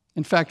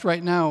 In fact,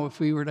 right now, if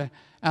we were to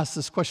ask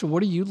this question,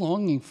 what are you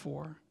longing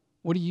for?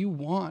 What do you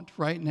want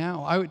right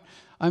now?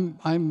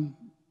 I'm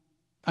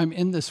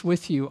in this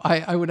with you.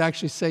 I would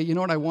actually say, you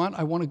know what I want?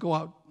 I want to go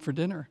out for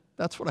dinner.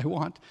 That's what I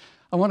want.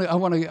 I want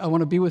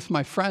to be with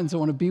my friends. I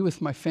want to be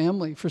with my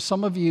family. For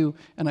some of you,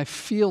 and I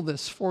feel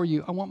this for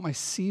you, I want my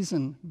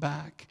season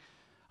back.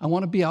 I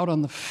want to be out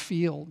on the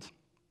field.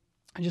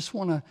 I just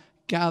want to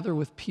gather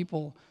with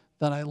people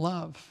that I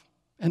love.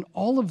 And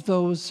all of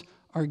those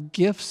are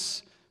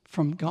gifts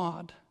from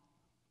God.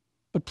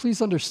 But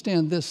please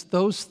understand this,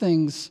 those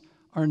things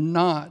are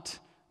not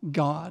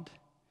God.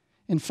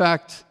 In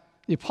fact,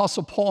 the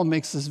Apostle Paul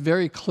makes this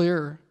very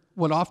clear,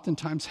 what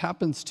oftentimes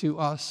happens to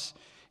us,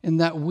 in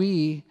that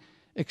we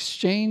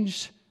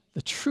exchange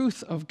the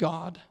truth of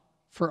God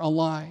for a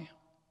lie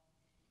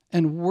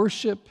and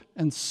worship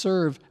and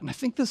serve. And I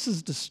think this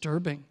is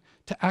disturbing,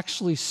 to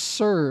actually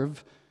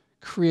serve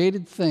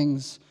created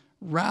things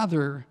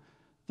rather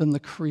than the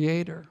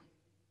Creator,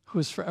 who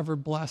is forever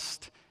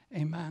blessed.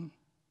 Amen.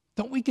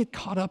 Don't we get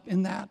caught up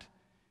in that?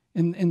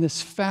 In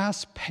this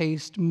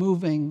fast-paced,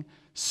 moving,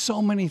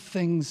 so many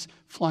things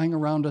flying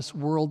around us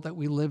world that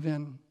we live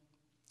in.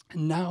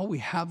 And now we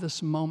have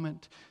this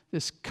moment,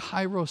 this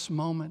Kairos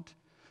moment,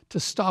 to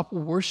stop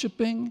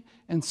worshiping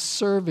and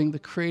serving the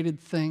created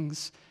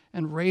things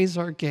and raise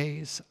our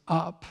gaze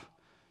up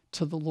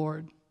to the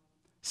Lord.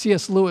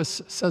 C.S.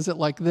 Lewis says it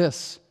like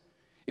this: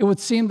 "It would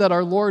seem that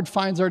our Lord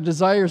finds our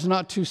desires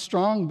not too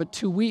strong, but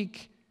too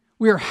weak.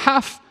 We are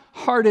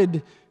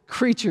half-hearted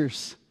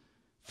creatures,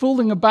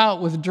 fooling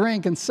about with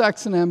drink and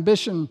sex and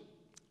ambition,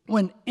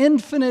 when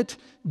infinite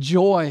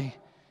joy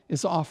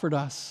is offered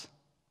us.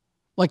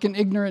 Like an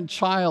ignorant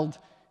child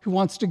who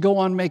wants to go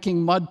on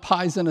making mud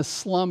pies in a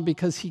slum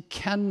because he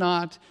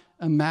cannot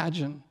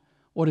imagine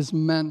what is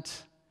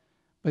meant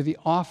by the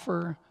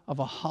offer of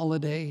a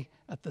holiday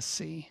at the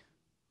sea.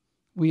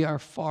 We are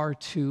far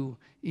too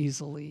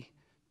easily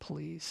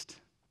pleased."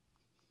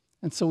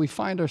 And so we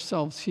find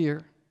ourselves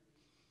here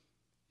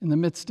in the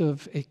midst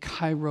of a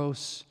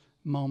Kairos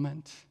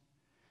moment.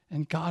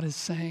 And God is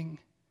saying,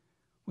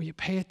 will you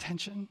pay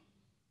attention?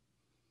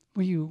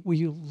 Will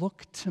you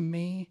look to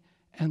me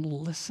and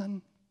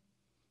listen?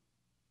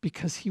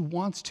 Because he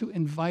wants to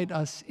invite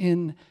us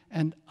in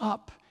and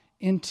up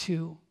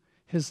into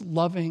his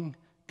loving,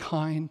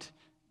 kind,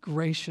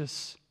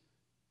 gracious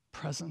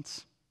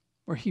presence,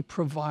 where he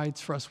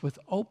provides for us with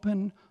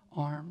open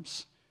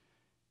arms.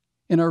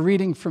 In our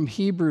reading from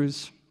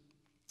Hebrews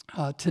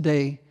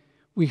today,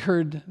 we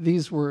heard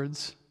these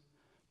words: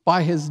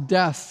 "By his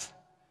death,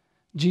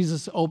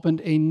 Jesus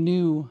opened a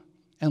new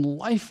and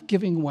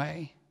life-giving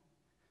way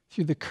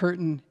through the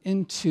curtain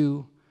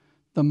into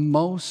the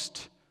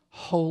most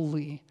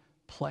holy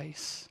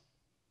place."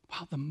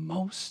 Wow, the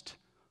most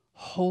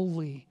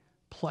holy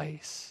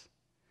place.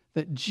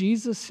 That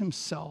Jesus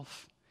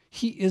himself,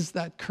 he is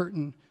that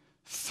curtain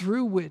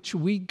through which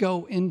we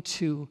go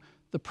into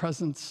the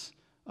presence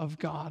of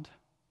God.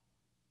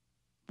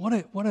 What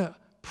a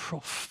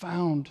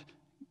profound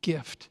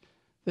gift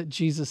that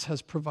Jesus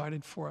has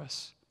provided for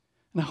us.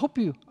 And I hope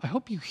you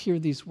hear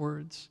these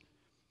words.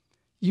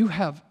 You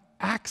have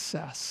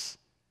access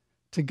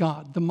to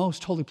God, the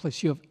most holy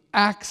place. You have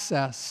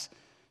access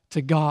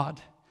to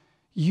God.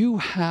 You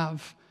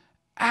have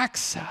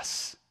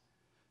access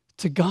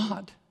to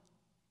God.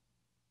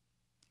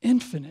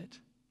 Infinite,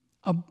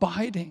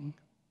 abiding,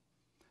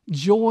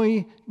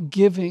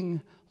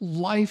 joy-giving,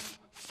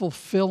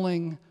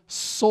 life-fulfilling,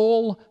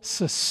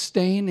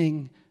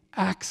 soul-sustaining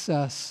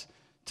access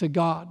to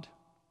God.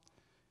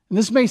 And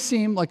this may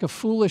seem like a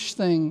foolish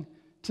thing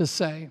to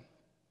say,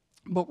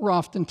 but we're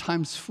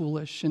oftentimes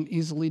foolish and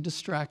easily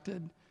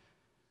distracted.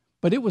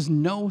 But it was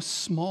no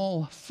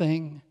small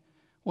thing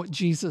what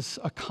Jesus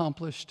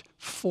accomplished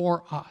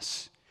for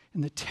us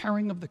in the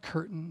tearing of the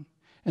curtain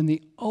and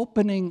the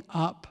opening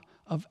up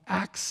of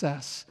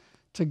access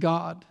to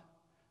God.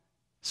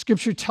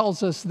 Scripture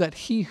tells us that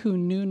he who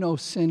knew no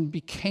sin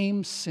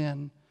became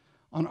sin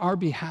on our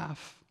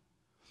behalf,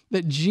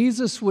 that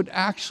Jesus would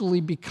actually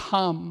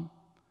become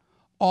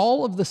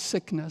all of the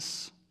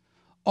sickness,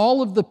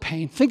 all of the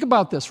pain. Think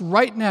about this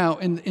right now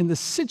in the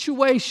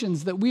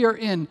situations that we are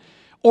in,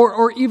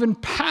 or even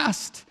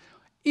past,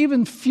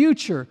 even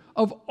future,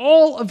 of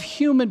all of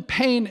human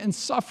pain and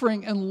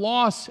suffering and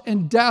loss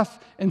and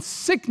death and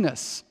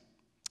sickness.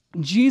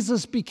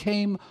 Jesus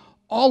became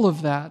all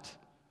of that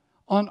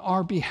on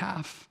our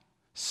behalf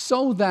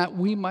so that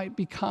we might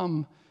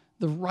become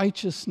the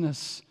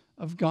righteousness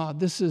of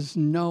God. This is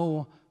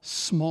no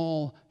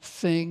small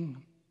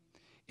thing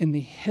in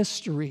the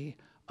history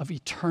of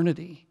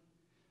eternity.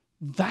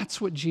 That's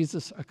what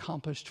Jesus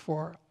accomplished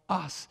for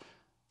us.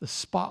 The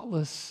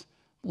spotless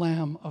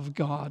Lamb of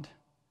God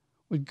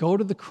would go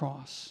to the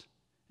cross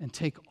and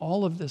take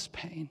all of this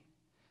pain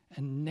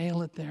and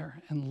nail it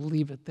there and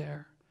leave it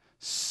there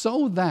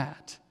so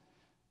that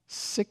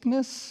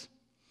sickness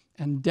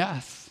and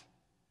death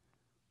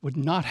would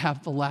not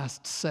have the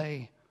last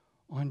say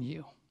on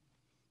you.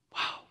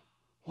 Wow,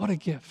 what a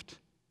gift.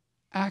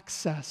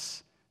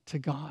 Access to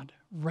God.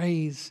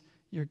 Raise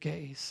your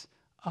gaze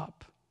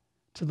up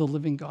to the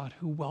living God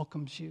who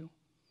welcomes you.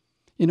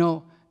 You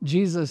know,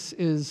 Jesus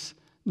is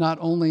not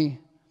only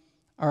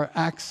our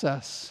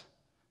access,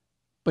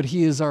 but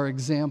he is our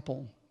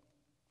example.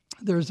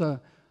 There's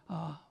a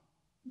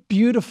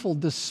beautiful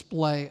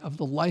display of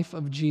the life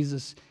of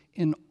Jesus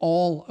in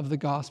all of the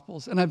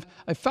Gospels. And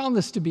I've found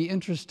this to be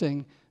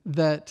interesting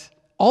that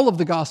all of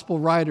the Gospel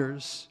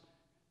writers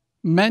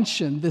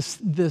mention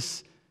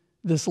this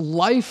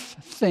life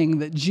thing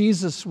that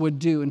Jesus would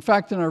do. In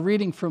fact, in our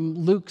reading from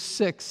Luke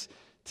 6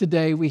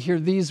 today, we hear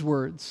these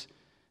words: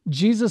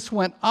 Jesus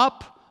went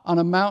up on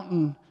a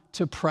mountain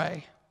to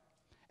pray,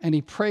 and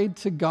he prayed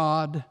to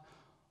God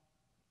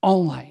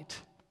all night.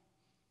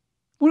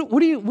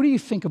 What do you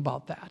think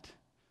about that?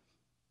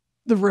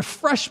 The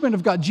refreshment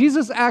of God.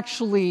 Jesus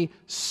actually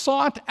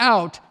sought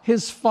out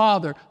his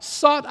Father,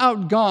 sought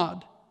out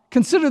God.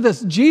 Consider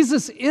this,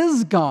 Jesus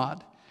is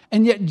God,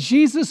 and yet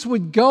Jesus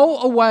would go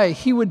away.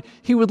 He would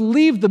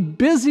leave the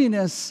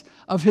busyness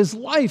of his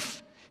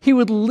life. He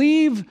would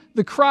leave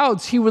the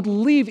crowds. He would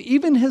leave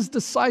even his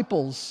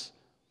disciples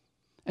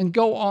and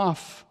go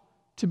off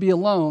to be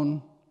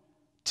alone,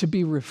 to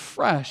be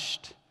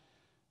refreshed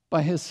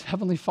by his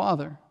heavenly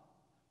Father,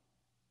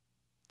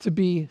 to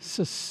be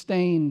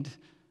sustained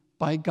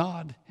by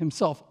God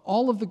himself.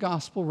 All of the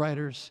gospel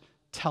writers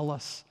tell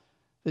us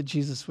that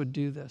Jesus would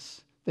do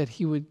this, that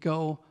he would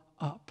go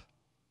up.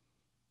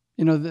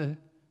 You know, the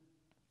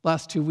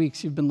last 2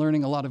 weeks you've been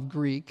learning a lot of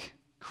Greek,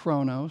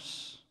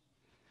 chronos.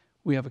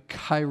 We have a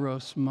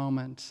kairos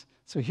moment.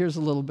 So here's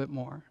a little bit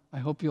more. I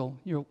hope you'll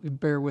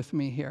bear with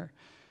me here.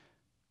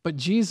 But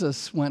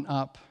Jesus went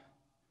up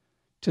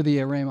to the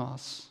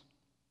eremos.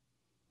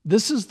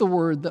 This is the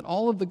word that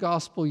all of the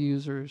gospel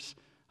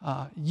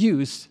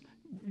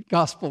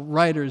gospel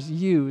writers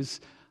use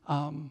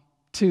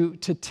to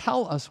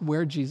tell us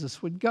where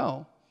Jesus would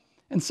go.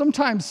 And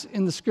sometimes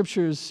in the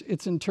scriptures,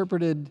 it's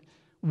interpreted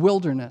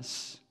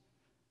wilderness,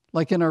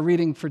 like in our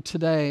reading for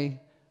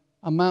today,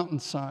 a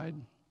mountainside.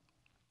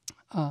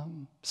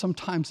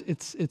 Sometimes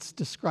it's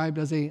described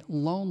as a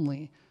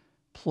lonely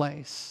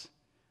place.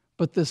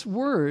 But this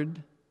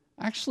word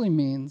actually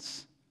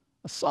means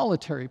a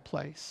solitary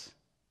place.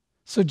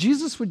 So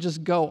Jesus would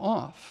just go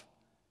off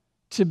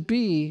to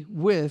be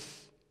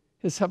with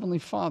his heavenly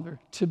Father,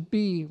 to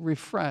be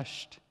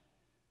refreshed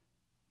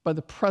by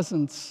the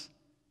presence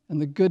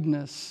and the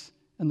goodness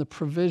and the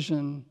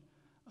provision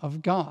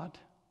of God.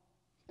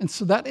 And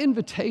so that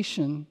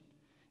invitation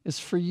is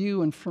for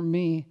you and for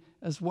me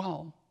as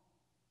well.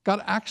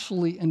 God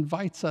actually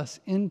invites us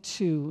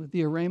into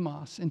the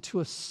eremos, into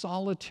a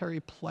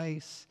solitary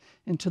place,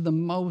 into the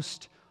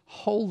most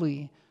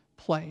holy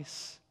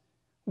place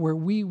where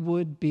we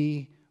would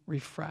be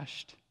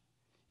refreshed.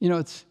 You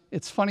know,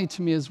 it's funny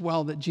to me as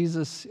well that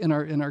Jesus, in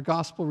our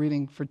gospel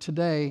reading for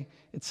today,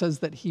 it says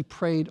that he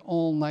prayed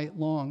all night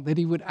long, that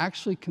he would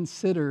actually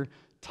consider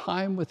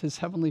time with his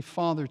heavenly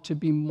Father to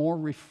be more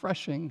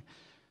refreshing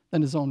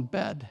than his own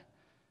bed.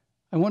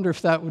 I wonder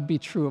if that would be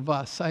true of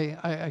us.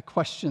 I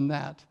question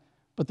that.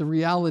 But the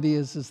reality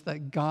is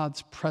that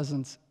God's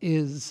presence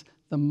is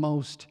the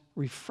most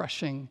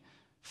refreshing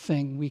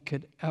thing we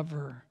could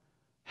ever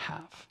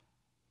have.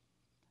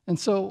 And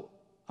so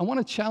I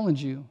want to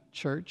challenge you,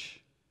 church.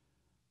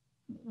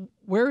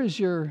 Where is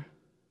your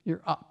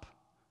up?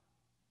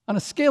 On a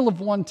scale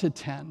of 1 to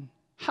 10,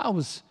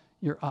 how's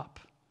your up?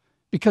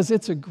 Because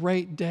it's a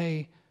great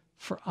day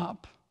for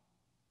up.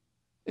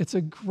 It's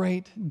a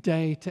great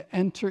day to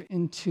enter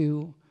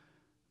into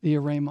the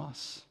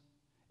eremos,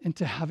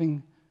 into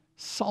having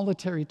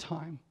solitary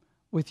time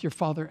with your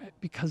Father,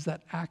 because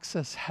that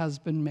access has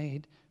been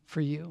made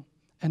for you,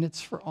 and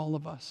it's for all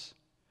of us.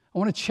 I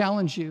want to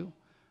challenge you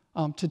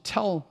to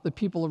tell the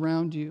people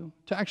around you,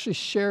 to actually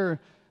share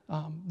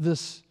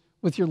this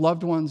with your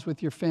loved ones,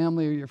 with your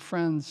family or your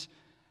friends,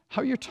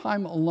 how your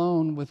time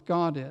alone with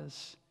God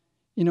is.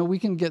 You know, we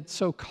can get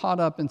so caught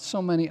up in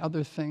so many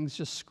other things,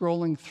 just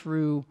scrolling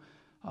through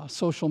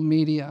social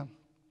media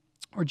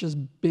or just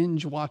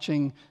binge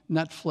watching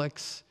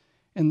Netflix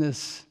in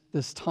this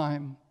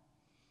time.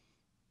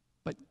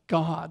 But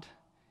God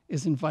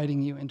is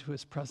inviting you into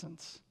his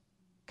presence.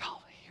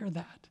 God, hear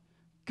that.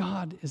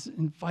 God is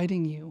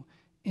inviting you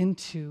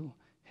into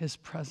his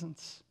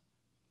presence,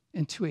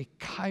 into a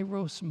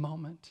kairos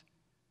moment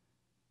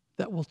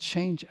that will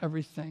change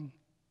everything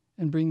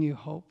and bring you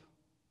hope.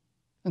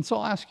 And so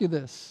I'll ask you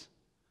this.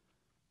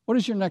 What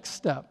is your next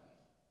step?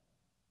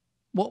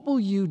 What will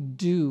you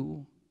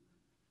do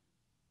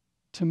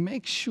to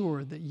make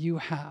sure that you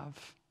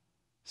have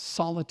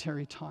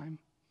solitary time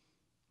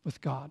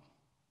with God?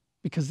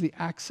 Because the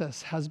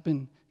access has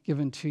been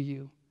given to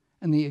you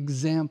and the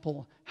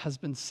example has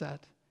been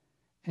set.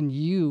 And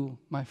you,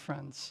 my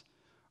friends,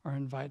 are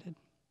invited.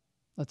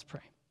 Let's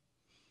pray.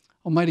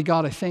 Almighty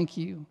God, I thank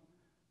you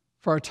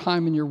for our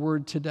time in your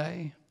word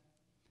today.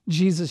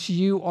 Jesus,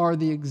 you are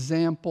the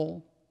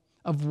example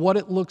of what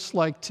it looks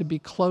like to be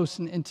close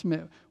and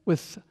intimate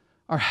with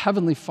our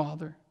Heavenly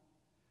Father.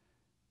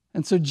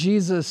 And so,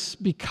 Jesus,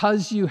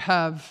 because you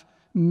have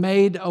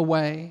made a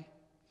way,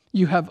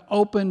 you have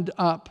opened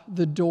up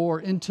the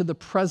door into the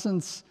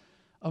presence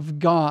of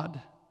God.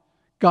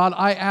 God,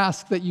 I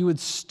ask that you would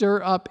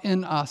stir up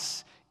in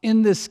us,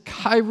 in this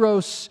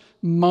kairos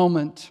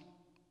moment,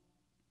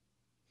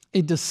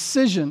 a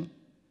decision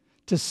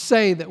to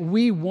say that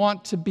we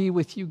want to be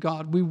with you,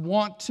 God. We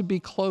want to be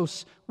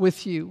close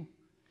with you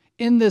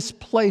in this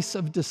place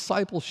of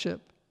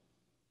discipleship,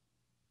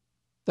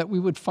 that we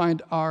would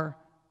find our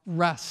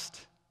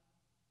rest,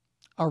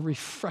 our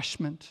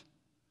refreshment,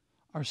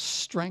 our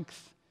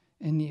strength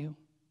in you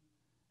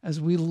as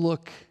we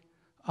look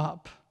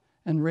up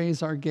and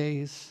raise our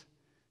gaze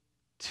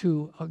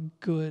to a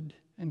good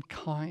and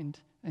kind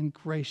and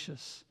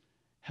gracious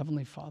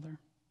Heavenly Father.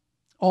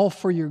 All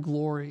for your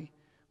glory,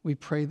 we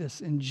pray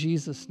this in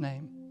Jesus'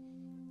 name.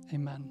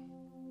 Amen.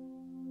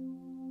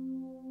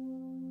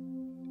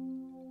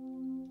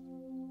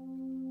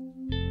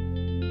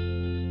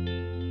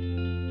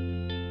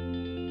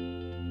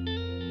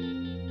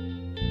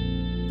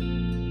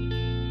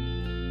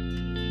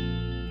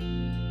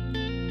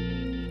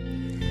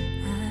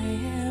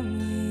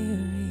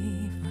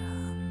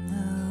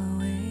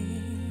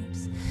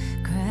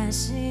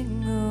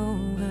 Crashing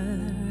over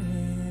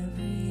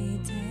every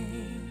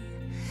day.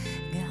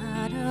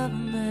 God of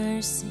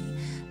mercy,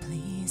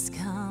 please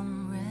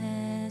come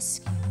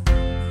rescue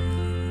me.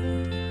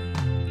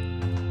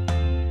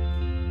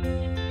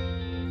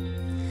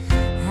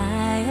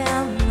 I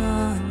am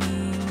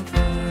longing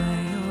for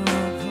your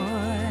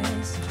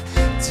voice,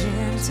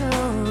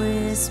 gentle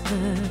whisper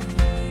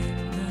in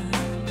the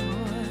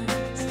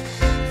noise.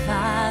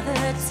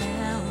 Father,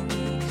 tell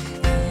me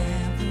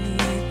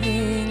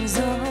everything's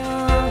alright.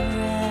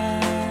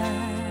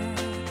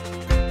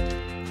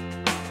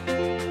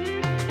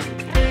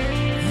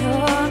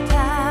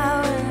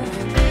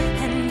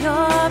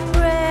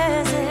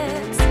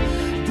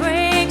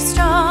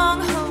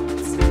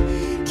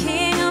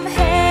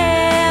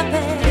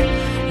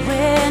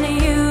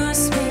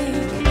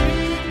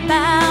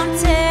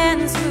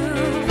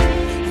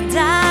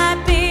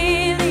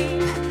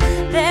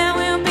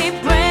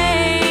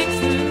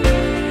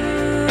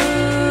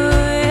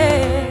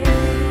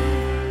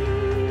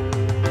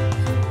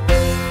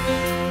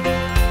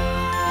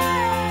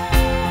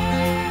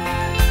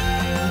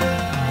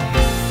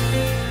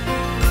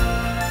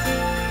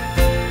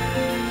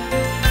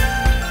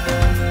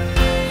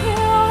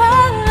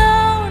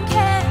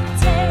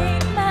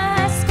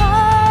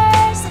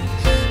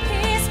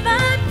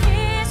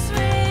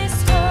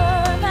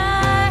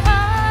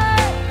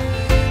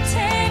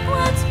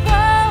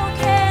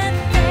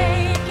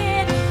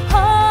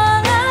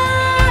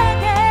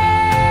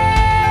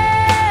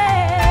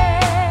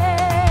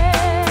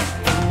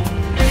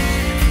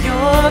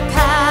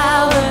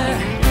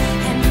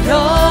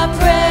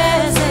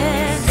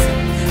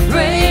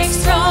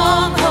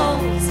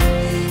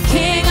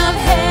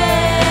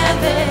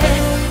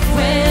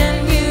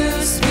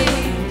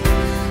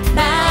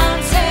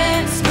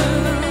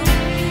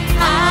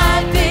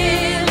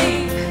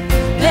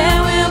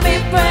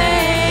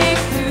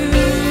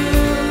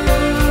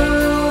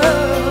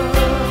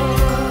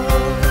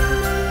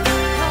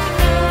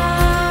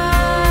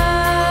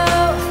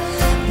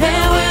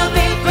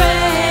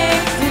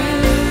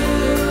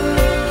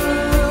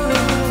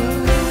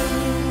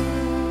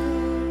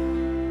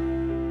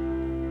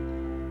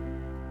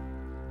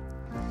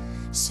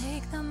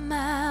 Shake the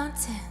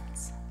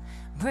mountains,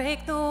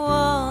 break the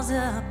walls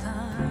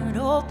apart,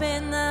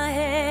 open the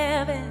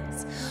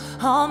heavens.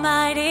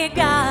 Almighty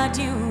God,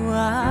 you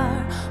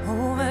are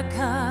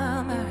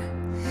overcomer,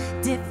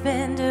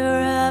 defender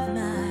of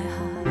my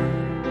heart.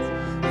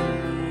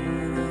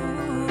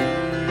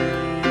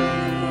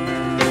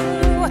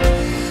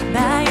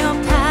 By your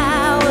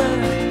power,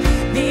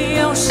 the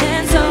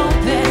oceans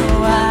open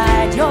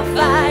wide, your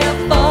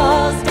fire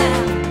falls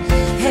down,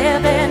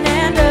 heaven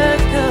and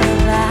earth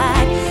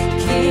collide.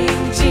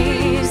 King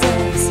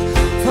Jesus,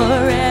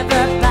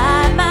 forever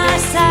by my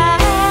side.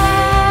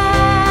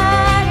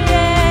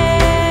 Yeah.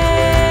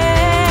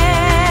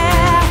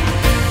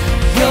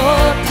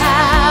 Your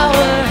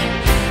power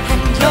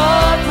and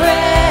your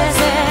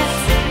presence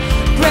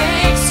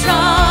break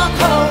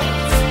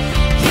strongholds.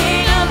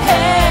 King of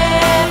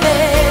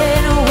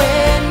heaven,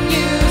 when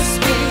you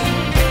speak,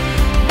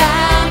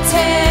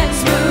 mountains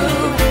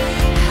move.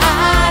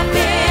 I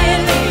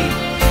believe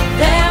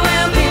there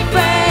will be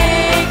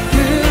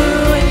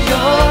breakthrough in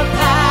your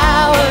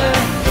power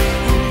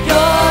and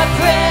your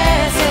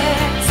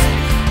presence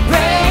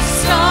break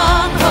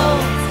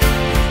strongholds.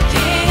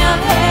 King of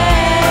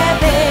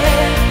heaven,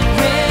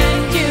 when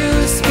you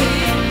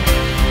speak,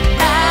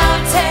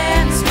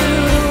 mountains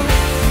move.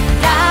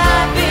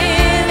 I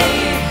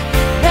believe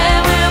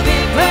there will be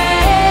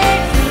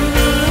breakthrough.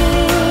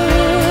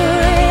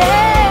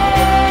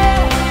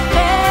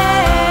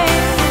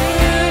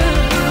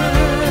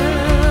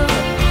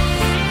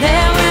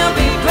 There will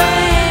be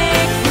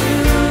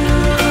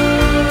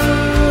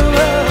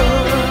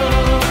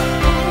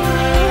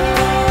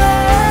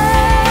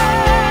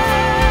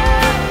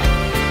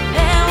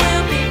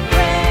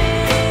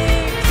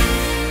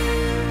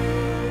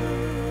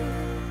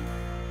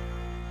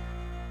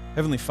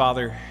Heavenly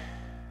Father,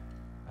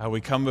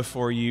 we come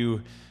before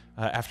you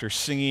after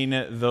singing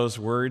those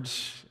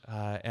words,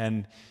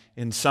 and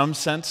in some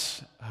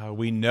sense,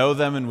 we know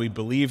them and we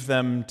believe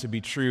them to be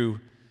true,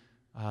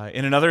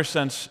 In another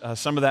sense,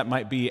 some of that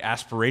might be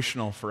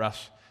aspirational for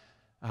us.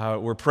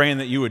 We're praying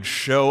that you would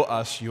show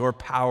us your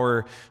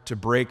power to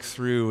break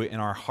through in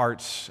our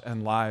hearts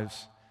and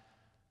lives.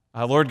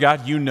 Lord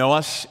God, you know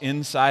us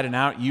inside and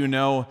out. You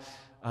know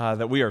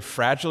that we are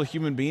fragile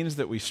human beings,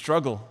 that we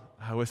struggle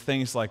with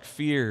things like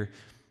fear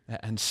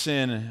and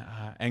sin,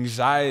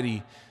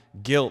 anxiety,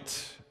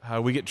 guilt.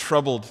 We get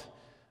troubled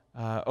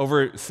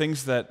over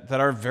things that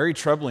are very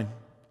troubling.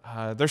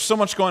 There's so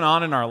much going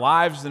on in our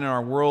lives and in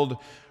our world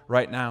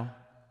right now.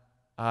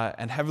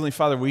 And Heavenly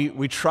Father,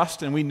 we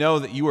trust and we know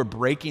that you are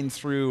breaking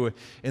through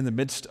in the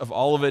midst of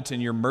all of it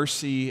in your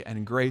mercy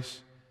and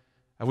grace.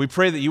 And we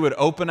pray that you would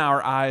open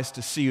our eyes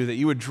to see you, that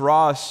you would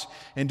draw us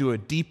into a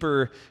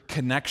deeper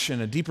connection,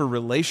 a deeper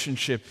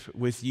relationship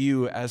with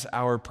you as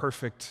our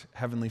perfect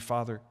Heavenly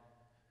Father.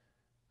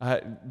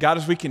 God,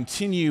 as we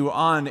continue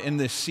on in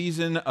this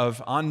season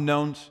of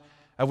unknowns,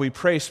 we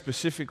pray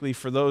specifically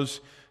for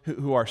those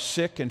who are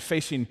sick and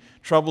facing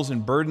troubles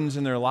and burdens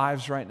in their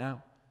lives right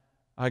now.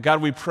 God,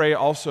 we pray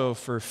also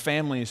for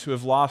families who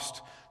have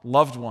lost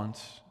loved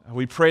ones.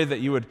 We pray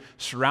that you would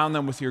surround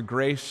them with your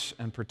grace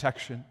and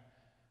protection.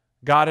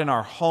 God, in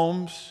our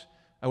homes,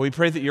 we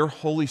pray that your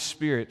Holy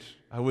Spirit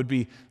would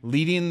be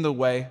leading the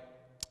way,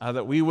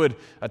 that we would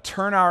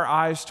turn our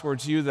eyes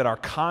towards you, that our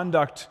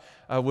conduct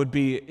would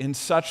be in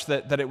such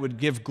that it would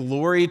give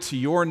glory to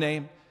your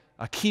name,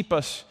 keep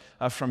us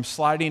from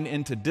sliding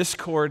into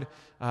discord,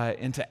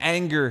 into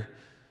anger,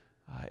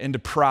 into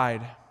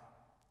pride.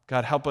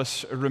 God, help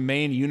us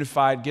remain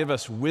unified. Give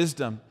us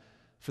wisdom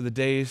for the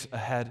days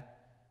ahead.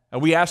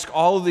 We ask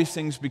all of these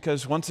things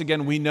because, once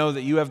again, we know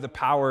that you have the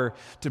power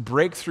to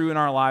break through in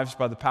our lives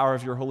by the power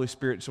of your Holy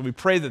Spirit. So we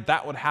pray that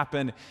that would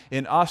happen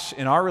in us,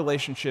 in our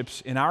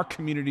relationships, in our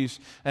communities,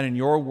 and in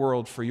your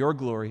world for your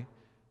glory.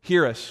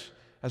 Hear us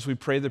as we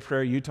pray the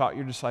prayer you taught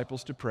your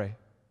disciples to pray.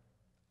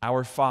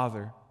 Our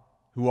Father,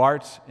 who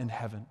art in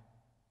heaven,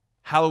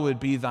 hallowed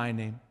be thy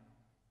name.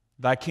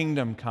 Thy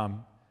kingdom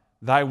come,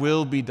 thy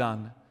will be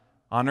done,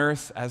 on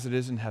earth as it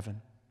is in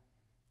heaven.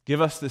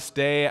 Give us this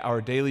day our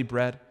daily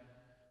bread,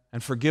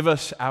 and forgive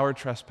us our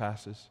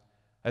trespasses,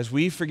 as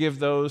we forgive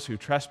those who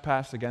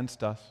trespass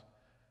against us.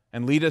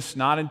 And lead us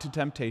not into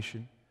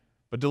temptation,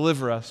 but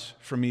deliver us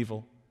from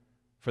evil.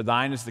 For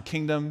thine is the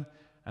kingdom,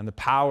 and the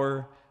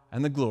power,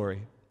 and the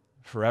glory,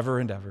 forever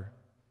and ever.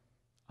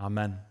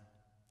 Amen.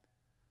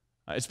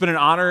 It's been an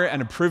honor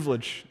and a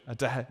privilege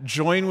to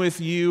join with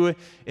you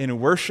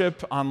in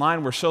worship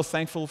online. We're so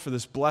thankful for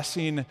this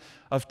blessing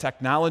of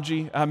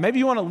technology. Maybe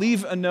you want to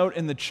leave a note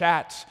in the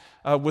chat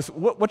with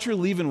what you're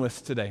leaving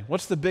with today.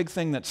 What's the big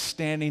thing that's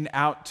standing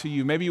out to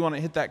you? Maybe you want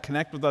to hit that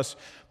connect with us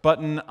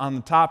button on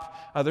the top.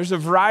 There's a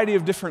variety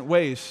of different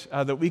ways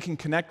that we can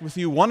connect with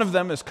you. One of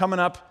them is coming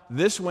up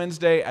this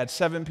Wednesday at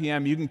 7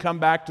 p.m. You can come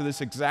back to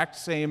this exact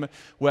same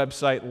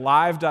website,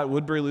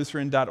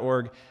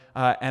 live.woodburylutheran.org,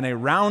 and a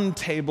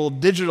roundtable,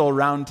 digital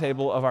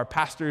roundtable of our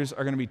pastors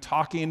are going to be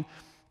talking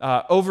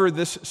over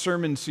this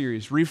sermon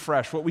series,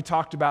 Refresh, what we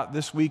talked about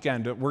this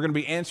weekend. We're going to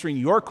be answering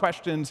your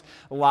questions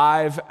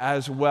live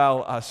as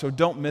well, so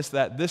don't miss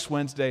that this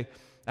Wednesday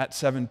at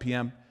 7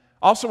 p.m.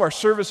 Also, our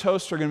service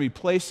hosts are going to be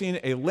placing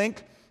a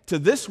link to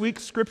this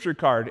week's scripture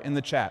card in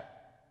the chat.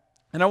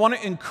 And I want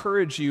to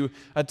encourage you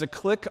to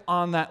click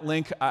on that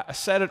link. I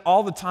said it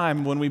all the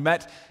time when we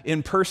met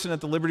in person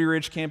at the Liberty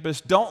Ridge campus.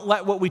 Don't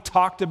let what we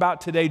talked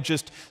about today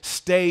just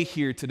stay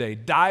here today.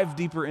 Dive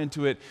deeper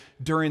into it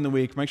during the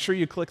week. Make sure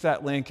you click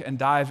that link and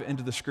dive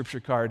into the scripture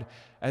card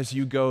as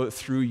you go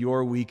through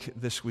your week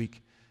this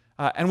week.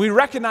 And we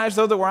recognize,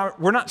 though, that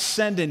we're not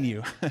sending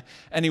you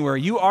anywhere.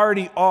 You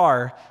already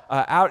are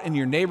out in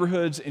your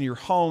neighborhoods, in your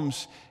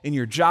homes, in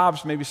your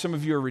jobs. Maybe some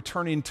of you are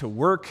returning to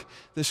work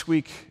this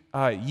week.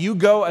 You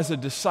go as a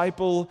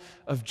disciple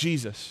of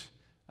Jesus.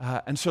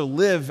 And so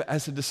live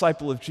as a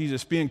disciple of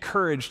Jesus. Be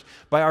encouraged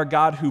by our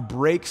God who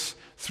breaks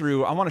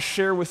through. I want to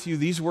share with you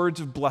these words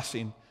of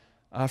blessing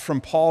from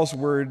Paul's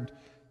word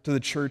to the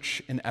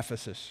church in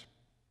Ephesus.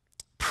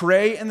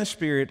 Pray in the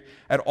Spirit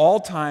at all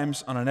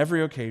times and on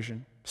every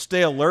occasion.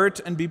 Stay alert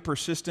and be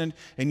persistent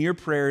in your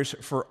prayers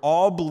for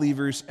all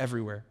believers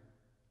everywhere.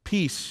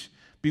 Peace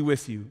be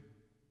with you.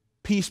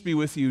 Peace be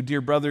with you,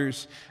 dear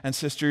brothers and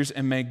sisters,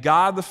 and may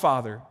God the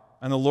Father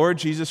and the Lord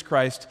Jesus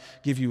Christ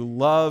give you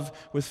love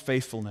with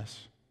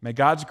faithfulness. May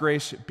God's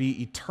grace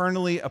be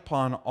eternally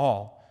upon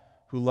all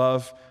who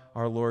love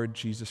our Lord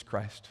Jesus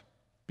Christ.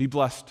 Be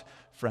blessed,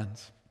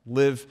 friends.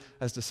 Live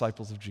as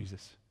disciples of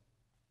Jesus.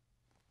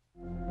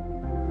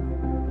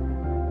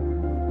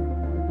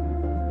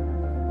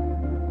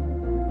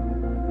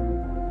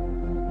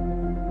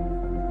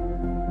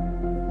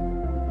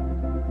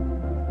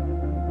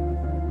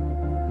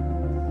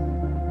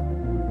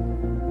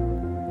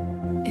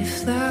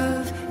 If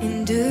love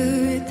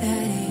endured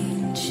that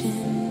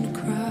ancient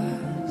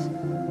cross,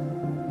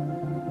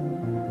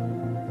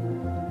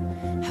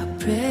 how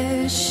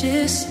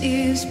precious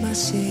is my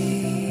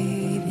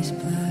Savior's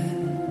blood.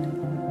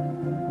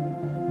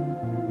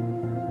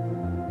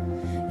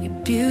 Your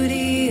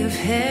beauty of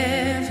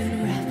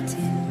heaven wrapped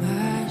in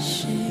my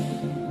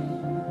shame,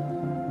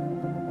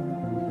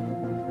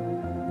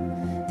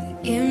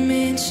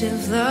 touch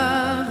of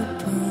love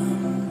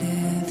upon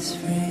death's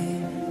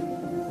frame.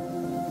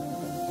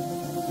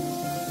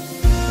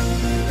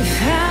 If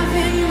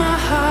having my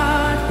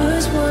heart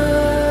was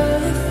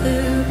worth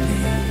the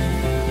pain,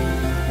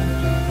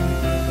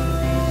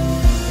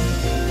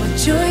 what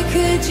joy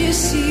could you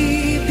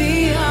see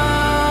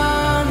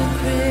beyond the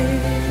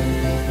grave?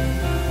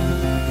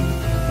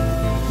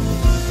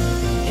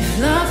 If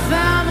love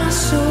found my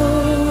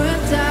soul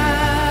worth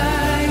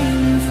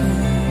dying for,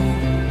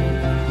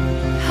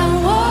 how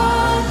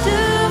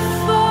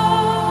wonderful,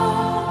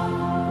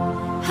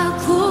 how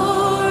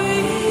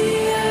glorious,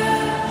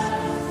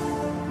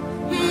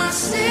 my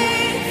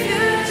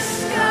Savior's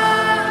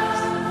scars,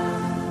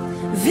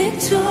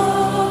 victorious,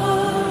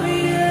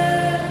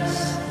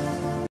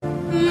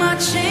 my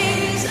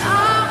chains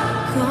are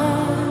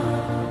gone,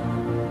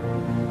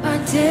 my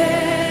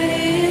debt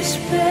is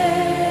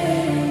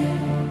paid,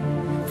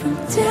 from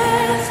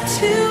death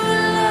to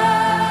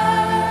life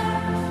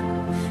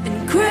and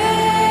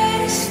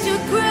grace to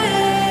grace.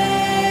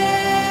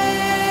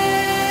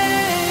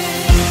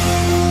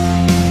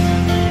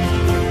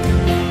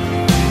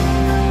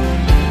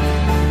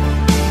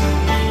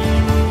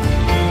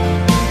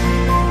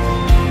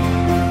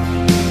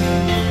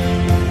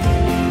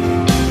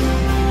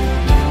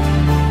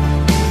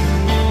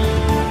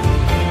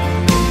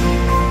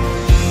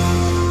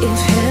 If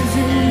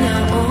heaven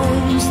now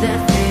owns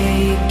that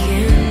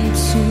vacant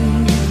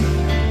tomb,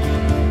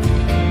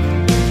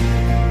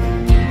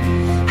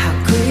 how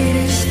great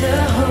is the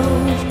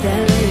hope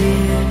that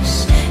lives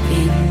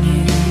in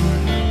you?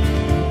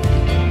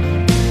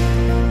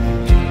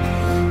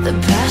 The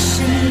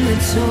passion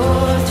that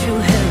tore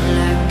through hell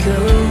like a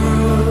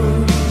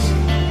rose,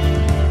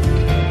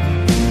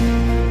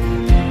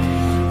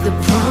 the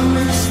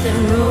promise that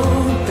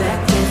rolled back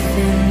death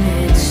in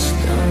its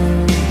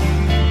stone.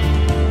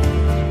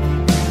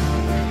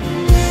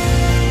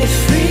 If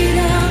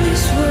freedom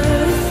is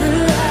worth the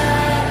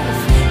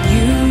life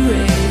you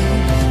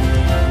raised,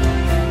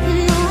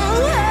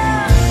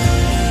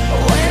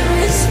 where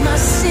is my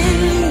sin?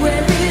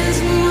 Where is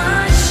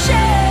my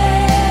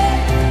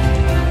shame?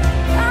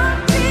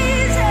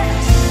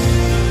 Jesus,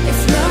 if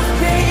love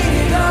paid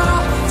it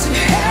all to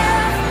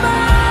have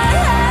my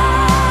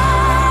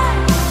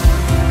life,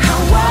 how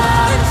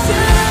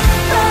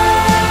wonderful,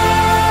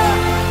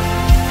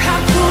 how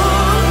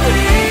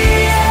glorious,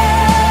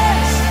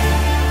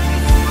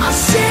 my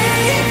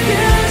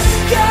Savior's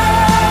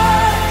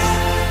scars,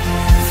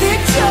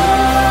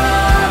 victorious,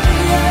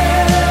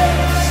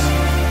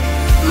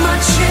 my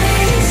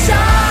chains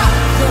are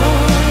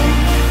gone,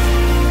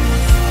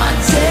 my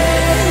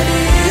debt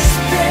is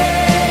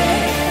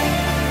paid,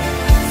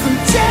 from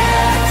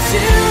death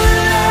to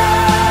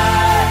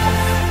life,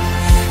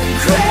 and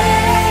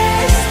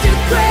grace to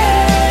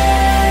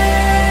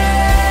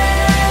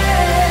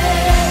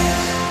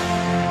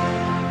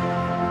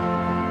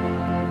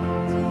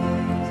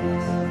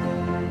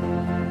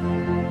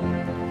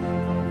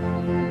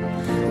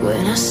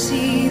When I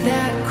see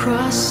that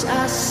cross,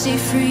 I see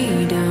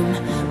freedom.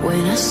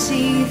 When I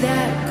see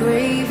that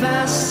grave,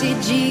 I see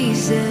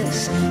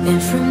Jesus.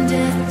 And from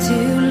death to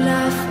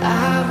life,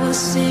 I will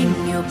sing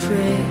your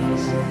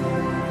praise.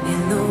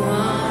 In the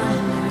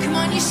one, come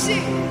on, you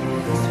sing.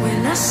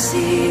 When I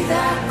see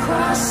that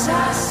cross,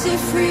 I see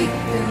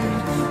freedom.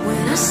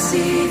 When I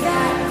see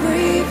that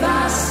grave,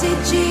 I see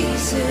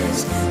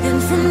Jesus. And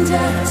from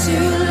death to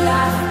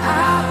life,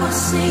 I will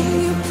sing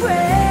your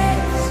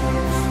praise.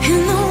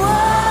 In the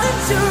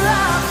wonder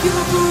of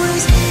your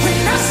grace.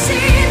 When I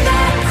see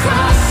that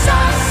cross,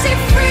 I see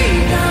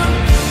freedom.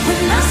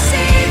 When I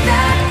see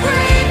that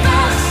grave,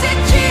 I see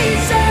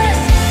Jesus.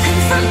 And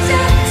from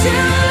death to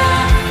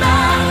life,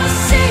 I will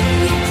sing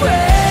your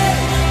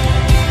praise.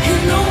 In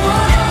the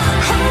wonder,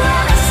 when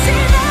I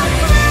see that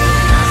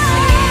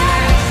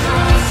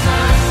cross,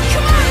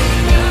 come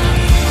on.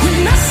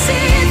 When I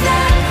see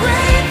that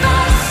grave,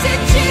 I see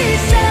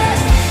Jesus.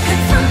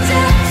 And from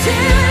death to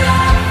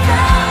life,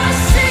 I will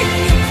sing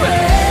your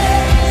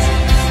praise.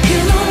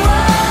 In the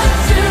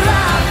wonder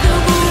of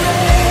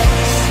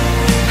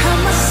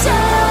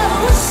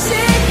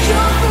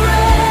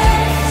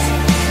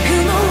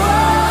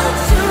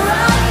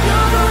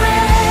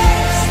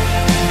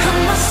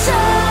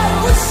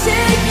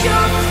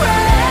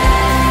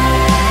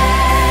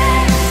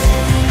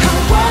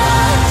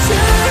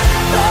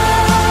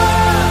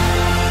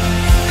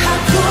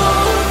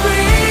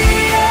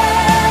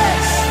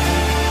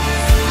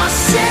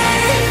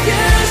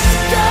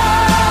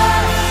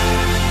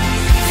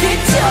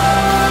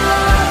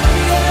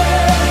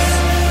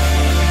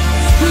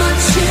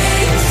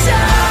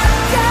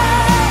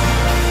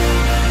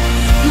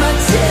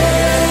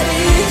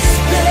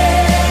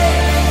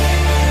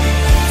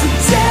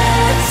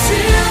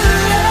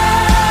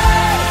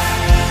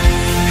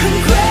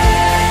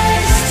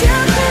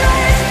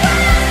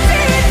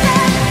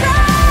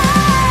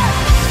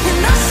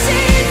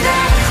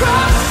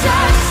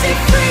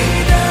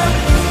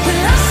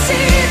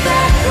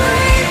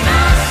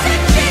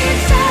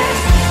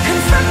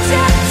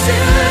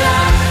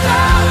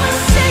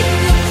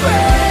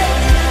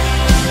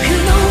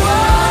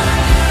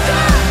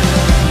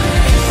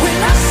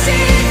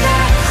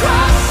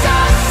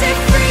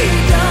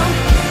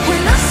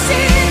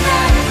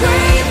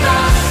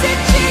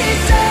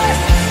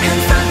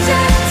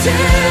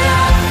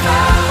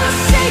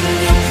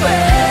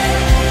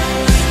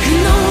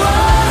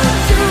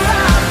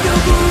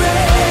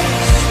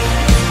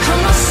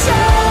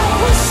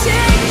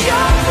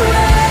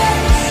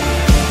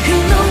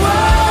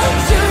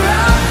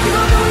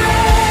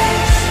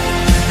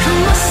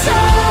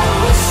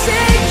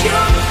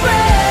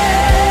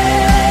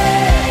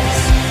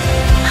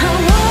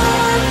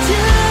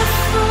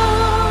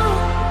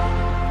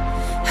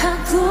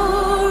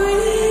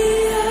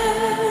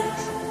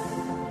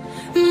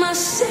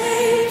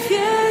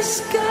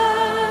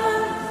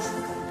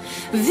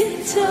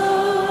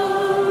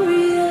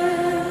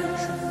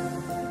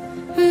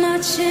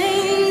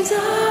chains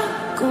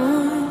are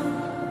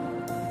gone,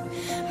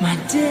 my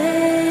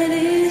debt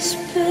is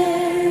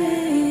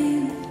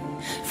paid.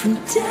 From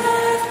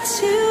death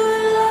to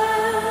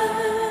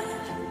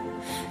life,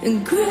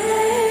 and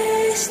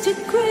grace to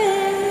grace.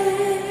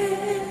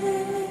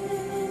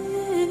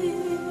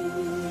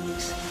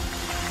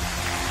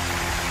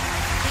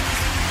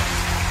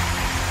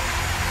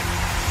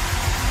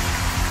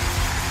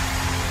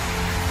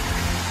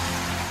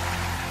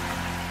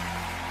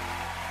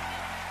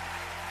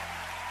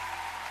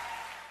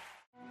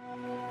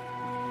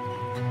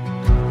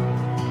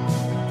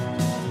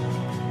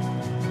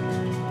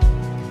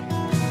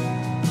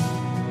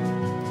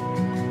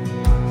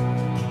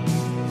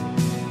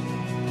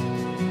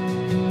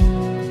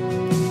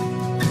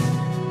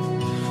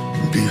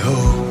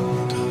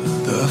 Behold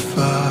the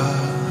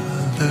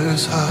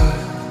Father's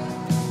heart,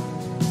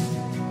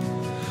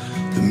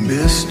 the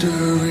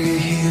mystery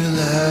He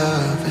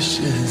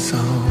lavishes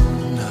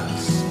on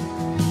us.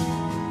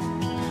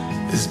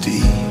 As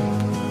deep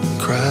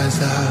cries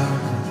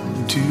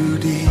out too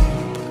deep,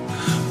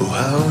 oh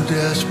how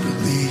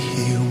desperately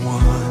He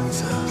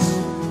wants us.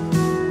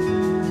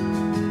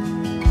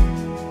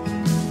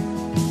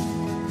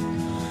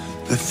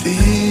 The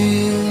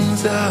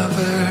things of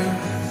earth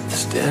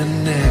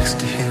stand next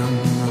to Him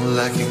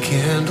like a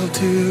candle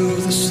to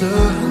the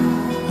sun.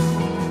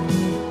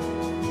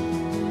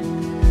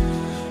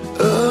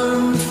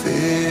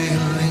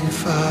 Unfailing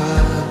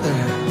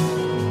Father,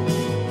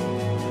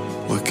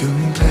 what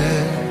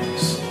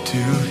compares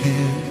to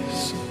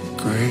His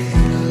great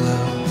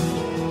love?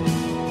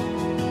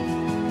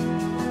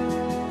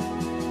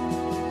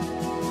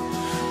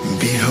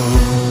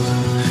 Behold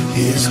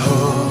His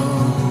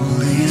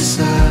holy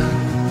Son,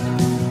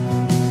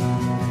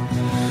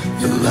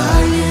 the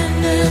Lion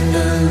and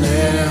the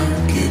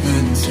Lamb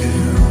given to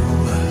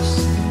us.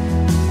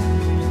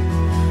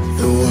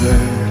 The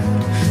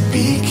Word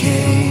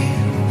became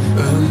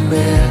a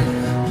man,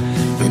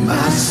 that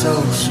my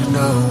soul should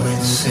know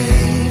its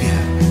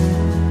Savior.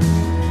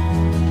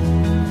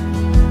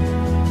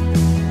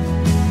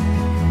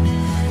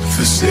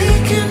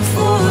 Forsaken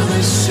for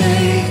the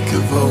sake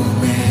of all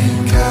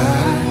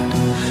mankind,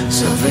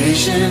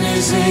 salvation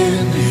is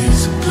in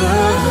His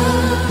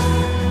blood.